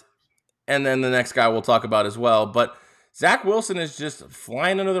so. And then the next guy we'll talk about as well. But Zach Wilson is just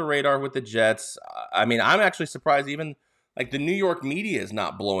flying under the radar with the Jets. I'm actually surprised even like the New York media is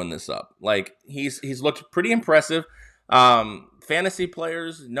not blowing this up. Like he's looked pretty impressive. Fantasy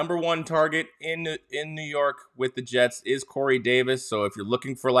players, number 1 target in New York with the Jets is Corey Davis. So if you're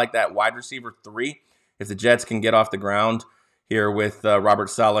looking for like that wide receiver 3, if the Jets can get off the ground here with Robert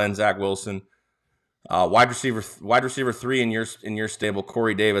Saleh and Zach Wilson, wide receiver 3 in your stable,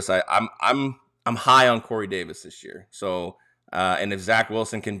 Corey Davis. I'm high on Corey Davis this year. So and if Zach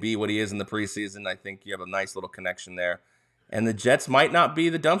Wilson can be what he is in the preseason, I think you have a nice little connection there. And the Jets might not be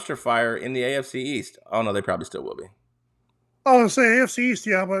the dumpster fire in the AFC East. Oh no, they probably still will be. I was saying AFC East,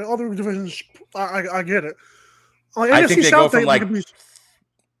 yeah, but other divisions, I get it. I think NFC they South, go from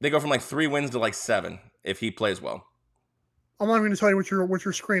they go from like 3 wins to like 7 if he plays well. I'm not even going to tell you what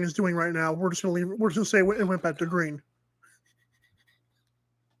your screen is doing right now. We're just going to leave. We're just going to say it went back to green.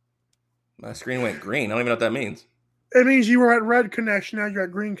 My screen went green. I don't even know what that means. It means you were at red connection. Now you're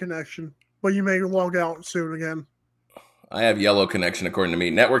at green connection, but you may log out soon again. I have yellow connection according to me.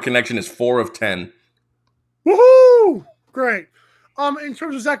 Network connection is 4 of 10. Woohoo! Great. In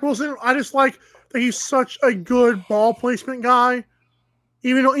terms of Zach Wilson, I just like that he's such a good ball placement guy.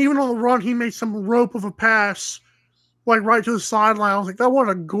 Even on the run, he made some rope of a pass, like right to the sideline. I was like, that what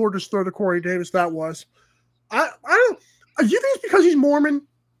a gorgeous throw to Corey Davis that was. I don't. Do you think it's because he's Mormon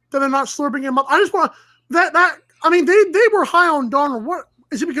that they're not slurping him up? I just want that. I mean, they were high on Darnold. What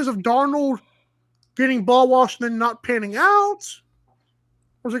is it because of Darnold getting ball washed and then not panning out?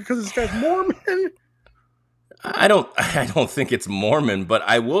 Or is it because this guy's Mormon? I don't think it's Mormon, but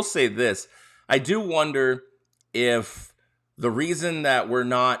I will say this. I do wonder if the reason that we're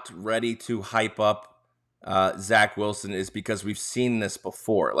not ready to hype up Zach Wilson is because we've seen this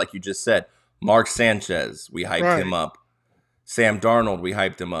before. Like you just said, Mark Sanchez, we hyped him up. Sam Darnold, we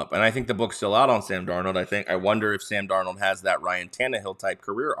hyped him up. And I think the book's still out on Sam Darnold. I wonder if Sam Darnold has that Ryan Tannehill type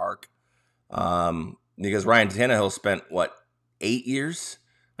career arc. Because Ryan Tannehill spent, 8 years,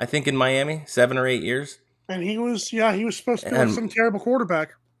 I think, in Miami? 7 or 8 years? And he was supposed to be like some terrible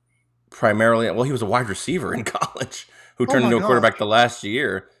quarterback. Primarily, well, he was a wide receiver in college who turned into a quarterback the last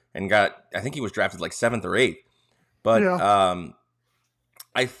year and I think he was drafted like 7th or 8th. But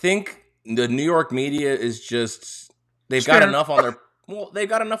I think the New York media is just, they've got enough on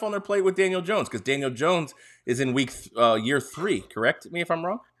their plate with Daniel Jones, because Daniel Jones is in year 3, correct me if I'm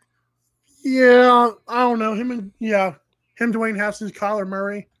wrong? Yeah, I don't know. Him, Dwayne Haskins, Kyler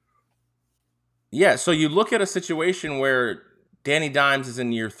Murray. Yeah, so you look at a situation where Danny Dimes is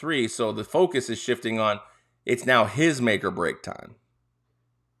in year 3, so the focus is shifting on it's now his make or break time.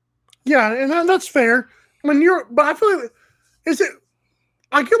 Yeah, and that's fair. But I feel like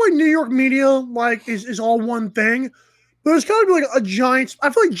I feel like New York media is all one thing, but there's got to be like a Giants. I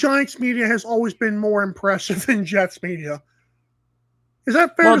feel like Giants media has always been more impressive than Jets media. Is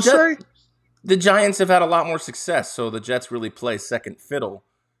that fair to say? The Giants have had a lot more success, so the Jets really play second fiddle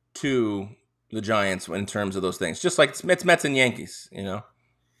to the Giants in terms of those things. Just like it's Mets and Yankees, Yeah,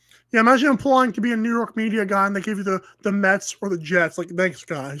 imagine applying to be a New York media guy and they give you the Mets or the Jets. Like, thanks,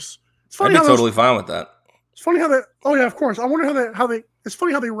 guys. It's funny. I'd be totally fine with that. It's funny how they. Oh yeah, of course. I wonder how they. It's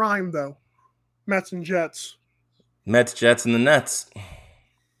funny how they rhyme though. Mets and Jets. Mets, Jets, and the Nets.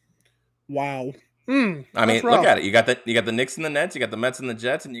 Wow. I mean, look at it. You got the Knicks and the Nets. You got the Mets and the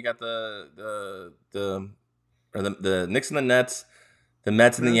Jets, and you got the Knicks and the Nets, the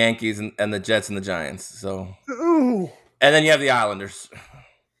Mets and the Yankees, and the Jets and the Giants. So, ooh. And then you have the Islanders.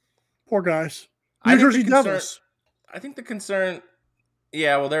 Poor guys. New Jersey Devils. I think the concern.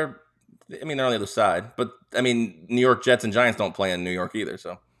 Yeah, well, they're on the other side, but I mean, New York Jets and Giants don't play in New York either,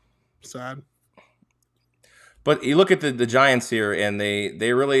 so sad. But you look at the Giants here, and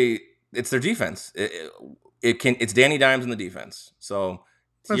they really, it's their defense. It's Danny Dimes in the defense. So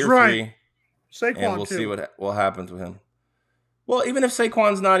it's year 3, Saquon, and we'll see what happens with him. Well, even if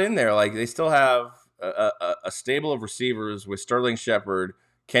Saquon's not in there, like they still have a stable of receivers with Sterling Shepard,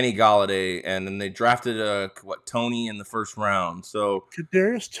 Kenny Golladay, and then they drafted Tony in the first round. So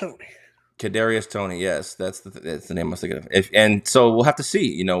Kadarius Toney, yes, that's the name I was thinking of. And so we'll have to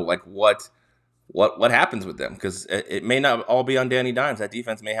see, what happens with them, because it may not all be on Danny Dimes. That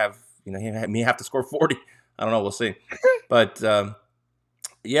defense may have, he may have to score 40. I don't know. We'll see. But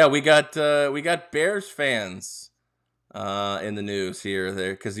we got Bears fans in the news here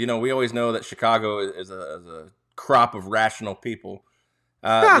there, because we always know that Chicago is a crop of rational people.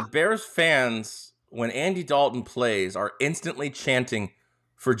 The Bears fans, when Andy Dalton plays, are instantly chanting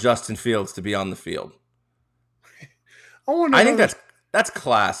for Justin Fields to be on the field. I think that's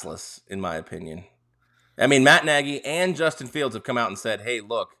classless, in my opinion. I mean, Matt Nagy and Justin Fields have come out and said, "Hey,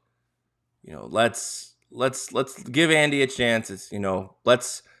 look, let's give Andy a chance. It's,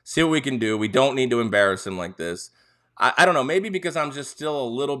 let's see what we can do. We don't need to embarrass him like this." I don't know. Maybe because I'm just still a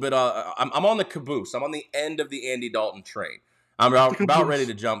little bit. I'm on the caboose. I'm on the end of the Andy Dalton train. I'm about ready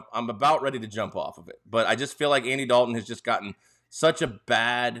to jump. I'm about ready to jump off of it. But I just feel like Andy Dalton has just gotten such a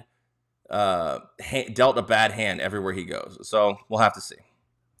bad, dealt a bad hand everywhere he goes. So we'll have to see.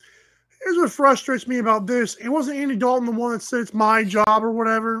 Here's what frustrates me about this. It wasn't Andy Dalton the one that said it's my job or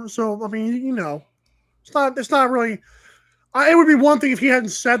whatever. So, I mean, it's not really. It would be one thing if he hadn't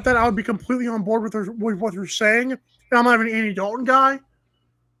said that. I would be completely on board with what they're saying. And I'm not even an Andy Dalton guy.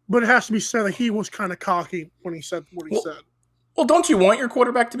 But it has to be said that he was kind of cocky when he said what he said. Well, don't you want your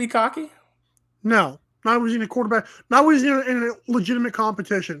quarterback to be cocky? No, not when he's in a quarterback. Not when he's in a legitimate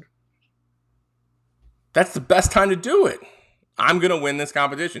competition. That's the best time to do it. I'm going to win this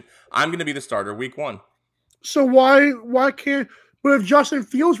competition. I'm going to be the starter week 1. So why can't? But if Justin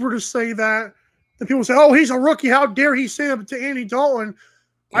Fields were to say that, then people say, "Oh, he's a rookie. How dare he say it to Andy Dalton?"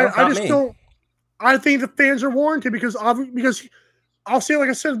 No, I just don't. I think the fans are warranted because I'll say it like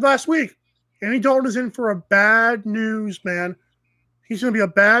I said last week. Andy Dalton is in for a bad news, man. He's going to be a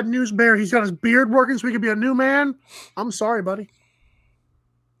bad news bear. He's got his beard working so he can be a new man. I'm sorry, buddy.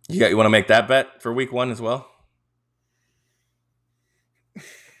 You want to make that bet for week 1 as well? I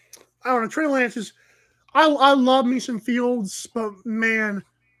don't know. Trey Lance is. I love me some Fields, but man,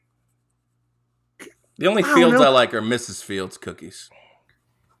 the only Fields I like are Mrs. Fields cookies.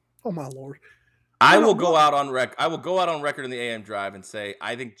 Oh my Lord! I will go out on record in the AM Drive and say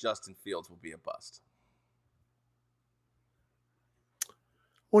I think Justin Fields will be a bust.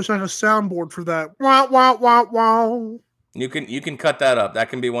 Wish I had a soundboard for that. Wow, wow, wow, wow. You can cut that up. That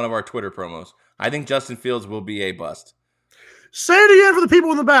can be one of our Twitter promos. I think Justin Fields will be a bust. Say it again for the people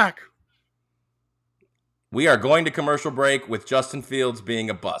in the back. We are going to commercial break with Justin Fields being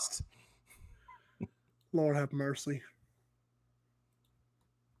a bust. Lord have mercy.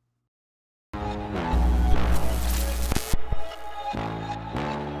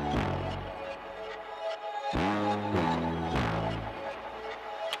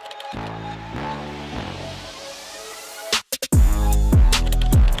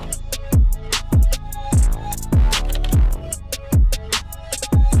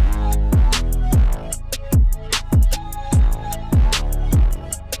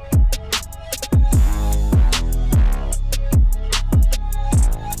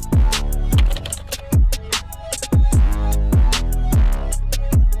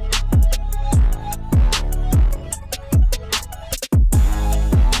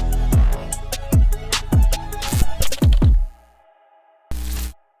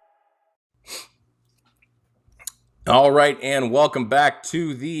 All right, and welcome back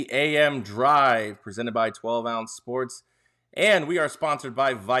to the AM Drive, presented by 12 Ounce Sports. And we are sponsored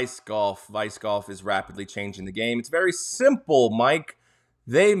by Vice Golf. Vice Golf is rapidly changing the game. It's very simple, Mike.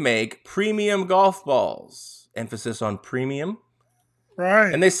 They make premium golf balls. Emphasis on premium.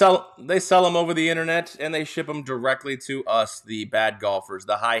 Right. And they sell them over the internet, and they ship them directly to us, the bad golfers,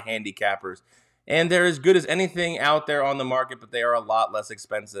 the high handicappers. And they're as good as anything out there on the market, but they are a lot less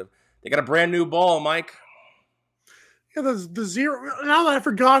expensive. They got a brand new ball, Mike. Yeah, the zero. Now that I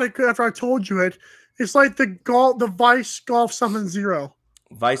forgot it after I told you it, it's like the Vice Golf something zero.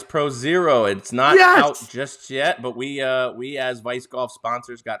 Vice Pro Zero. It's not out just yet, but we as Vice Golf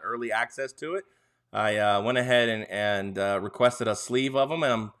sponsors got early access to it. I went ahead and requested a sleeve of them,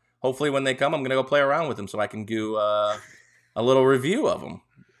 and hopefully when they come, I'm gonna go play around with them so I can do a little review of them.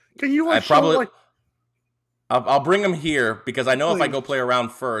 Can you I'll bring them here because I know Please. If I go play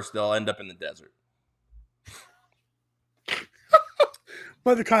around first, they'll end up in the desert.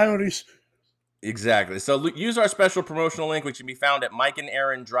 By the Coyotes. Exactly. So use our special promotional link, which can be found at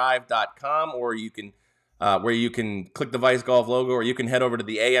mikeandaarondrive.com, or you can where you can click the Vice Golf logo, or you can head over to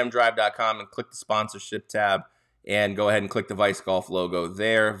the amdrive.com and click the sponsorship tab and go ahead and click the Vice Golf logo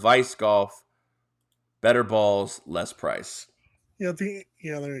there. Vice Golf, better balls, less price. Yeah, there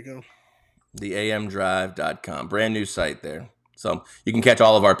you go. The amdrive.com. Brand new site there. So you can catch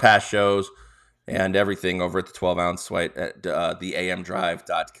all of our past shows and everything over at the 12 Ounce site at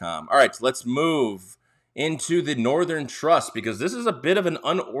theamdrive.com. All right, so let's move into the Northern Trust because this is a bit of an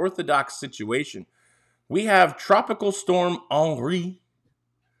unorthodox situation. We have Tropical Storm Henri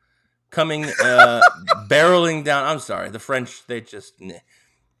coming, barreling down. I'm sorry, the French, they just...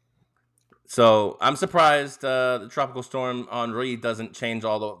 So I'm surprised the Tropical Storm Henri doesn't change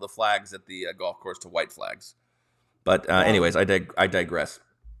all the flags at the golf course to white flags. But anyways, I digress.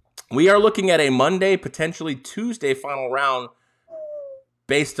 We are looking at a Monday, potentially Tuesday final round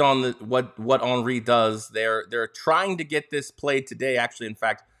based on what Henri does. They're trying to get this played today, actually, in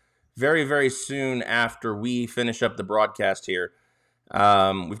fact, very, very soon after we finish up the broadcast here.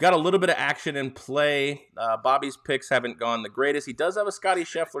 We've got a little bit of action in play. Bobby's picks haven't gone the greatest. He does have a Scotty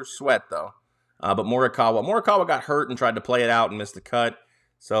Scheffler sweat, though. But Morikawa got hurt and tried to play it out and missed the cut.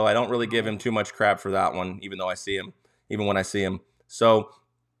 So I don't really give him too much crap for that one, even when I see him. So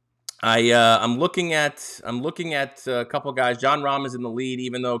I'm looking at a couple guys. Jon Rahm is in the lead,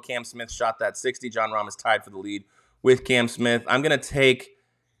 even though Cam Smith shot that 60. Jon Rahm is tied for the lead with Cam Smith. I'm going to take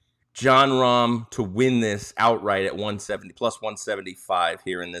Jon Rahm to win this outright at 170 plus 175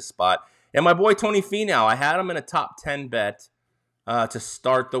 here in this spot. And my boy Tony Finau, I had him in a top 10 bet to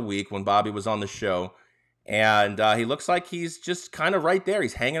start the week when Bobby was on the show. And he looks like he's just kind of right there.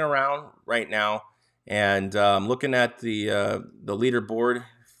 He's hanging around right now. And looking at the leaderboard, as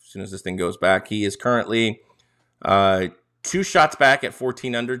soon as this thing goes back, he is currently 2 shots back at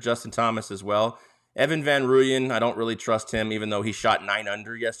 14 under. Justin Thomas as well. Evan Van Rooyen, I don't really trust him, even though he shot 9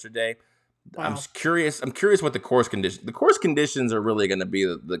 under yesterday. Wow. I'm curious what the course conditions. The course conditions are really going to be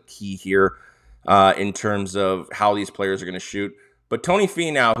the key here in terms of how these players are going to shoot. But Tony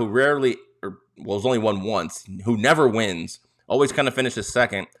Finau, who has only won once, who never wins, always kind of finishes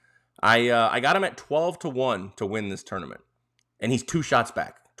second. I got him at 12-1 to win this tournament, and he's 2 shots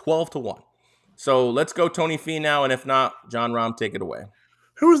back, 12-1. So let's go Tony Finau, and if not, John Rahm, take it away.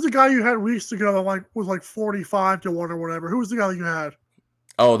 Who was the guy you had weeks ago that was 45-1 or whatever? Who was the guy that you had?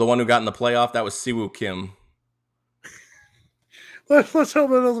 Oh, the one who got in the playoff? That was Siwoo Kim. Let's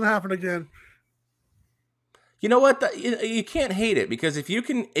hope that doesn't happen again. You know what? You can't hate it, because if you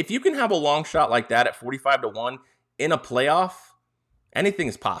can have a long shot like that at 45-1 in a playoff, anything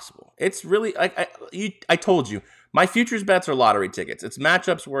is possible. It's really I told you, my futures bets are lottery tickets. It's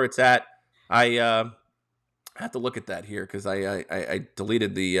matchups where it's at. I have to look at that here because I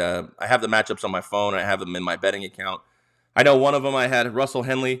deleted I have the matchups on my phone. I have them in my betting account. I know one of them I had Russell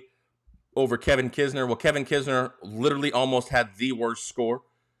Henley over Kevin Kisner. Well, Kevin Kisner literally almost had the worst score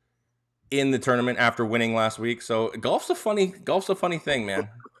in the tournament after winning last week. So golf's a funny thing, man.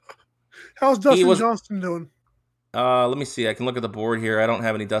 How's Dustin Johnson doing? Let me see. I can look at the board here. I don't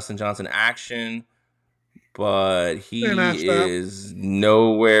have any Dustin Johnson action, but he is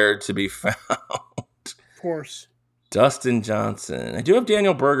nowhere to be found. Of course. Dustin Johnson. I do have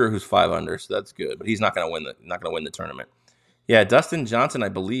Daniel Berger, who's 5 under, so that's good, but he's not going to win the tournament. Yeah, Dustin Johnson, I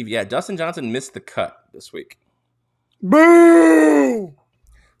believe. Yeah, Dustin Johnson missed the cut this week. Boo!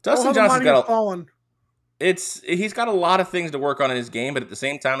 Dustin Johnson's he's got a lot of things to work on in his game, but at the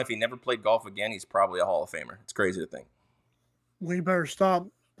same time, if he never played golf again, he's probably a Hall of Famer. It's crazy to think. We better stop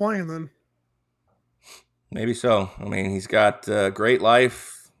playing then. Maybe so. I mean, he's got a great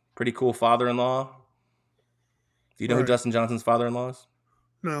life, pretty cool father-in-law. Do you know who Dustin Johnson's father-in-law is?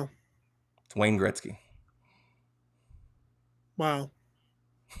 No. It's Wayne Gretzky. Wow.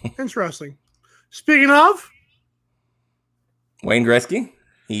 Interesting. Speaking of Wayne Gretzky,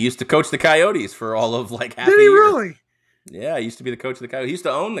 he used to coach the Coyotes for all of half a year. Did he really? Yeah, he used to be the coach of the Coyotes. He used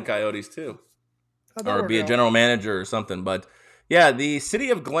to own the Coyotes too. Or be a out? General manager or something. But yeah, the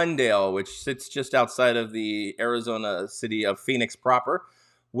city of Glendale, which sits just outside of the Arizona city of Phoenix proper,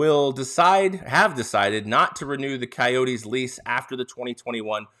 have decided not to renew the Coyotes lease after the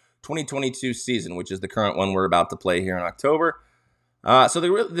 2021-2022 season, which is the current one we're about to play here in October. So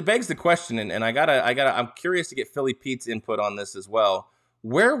that begs the question, and I'm curious to get Philly Pete's input on this as well.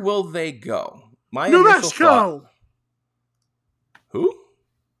 Where will they go? New Mexico. Who?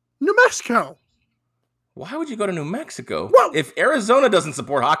 New Mexico. Why would you go to New Mexico? Well, if Arizona doesn't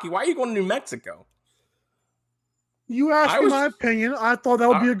support hockey, why are you going to New Mexico? You asked me my opinion. I thought that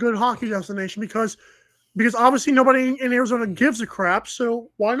would be a good hockey destination because obviously nobody in Arizona gives a crap, so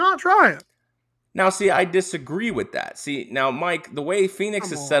why not try it? Now, see, I disagree with that. See, now, Mike, the way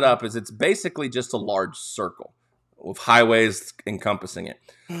Phoenix is set up is it's basically just a large circle with highways encompassing it.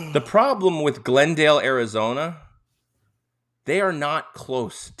 The problem with Glendale, Arizona, they are not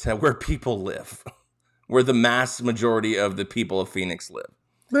close to where people live, where the mass majority of the people of Phoenix live.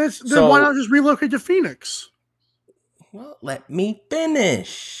 Then why not just relocate to Phoenix? Well, let me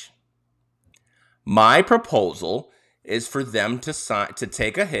finish. My proposal is for them to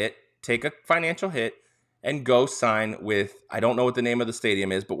take a financial hit, and go sign with, I don't know what the name of the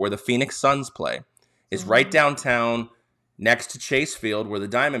stadium is, but where the Phoenix Suns play is right downtown next to Chase Field where the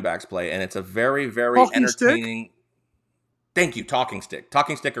Diamondbacks play, and it's a very, very entertaining. Stick? Thank you, Talking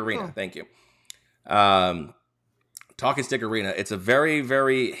Stick Arena. Oh. Thank you. Talking Stick Arena. It's a very,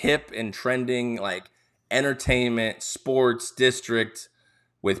 very hip and trending entertainment sports district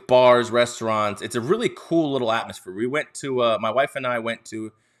with bars, restaurants. It's a really cool little atmosphere. We went to my wife and I went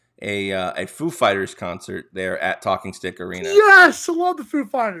to a Foo Fighters concert there at Talking Stick Arena. Yes, I love the Foo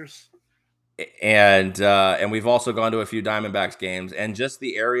Fighters. And we've also gone to a few Diamondbacks games, and just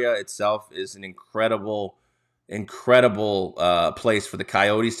the area itself is an incredible place for the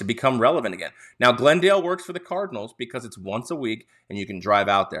Coyotes to become relevant again. Now, Glendale works for the Cardinals because it's once a week and you can drive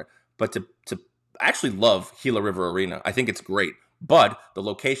out there. But to actually love Gila River Arena, I think it's great. But the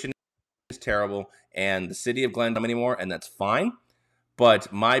location is terrible, and the city of Glendale anymore, and that's fine.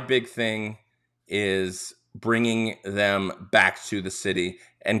 But my big thing is bringing them back to the city.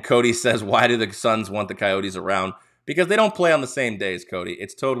 And Cody says, why do the Suns want the Coyotes around? Because they don't play on the same days, Cody.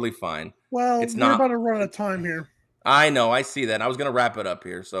 It's totally fine. Well, we're about to run out of time here. I know. I see that. I was going to wrap it up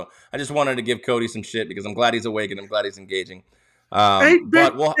here. So I just wanted to give Cody some shit because I'm glad he's awake and I'm glad he's engaging.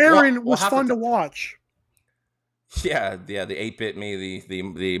 8-bit But Aaron we'll was fun to watch. Yeah, the 8-bit me,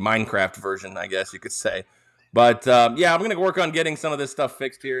 the Minecraft version, I guess you could say. But yeah, I'm gonna work on getting some of this stuff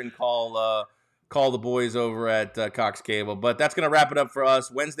fixed here and call the boys over at Cox Cable. But that's gonna wrap it up for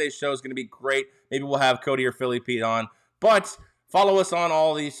us. Wednesday's show is gonna be great. Maybe we'll have Cody or Philly Pete on. But follow us on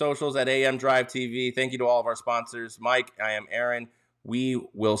all these socials at AM Drive TV. Thank you to all of our sponsors. Mike, I am Aaron. We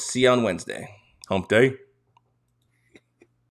will see you on Wednesday. Hump day.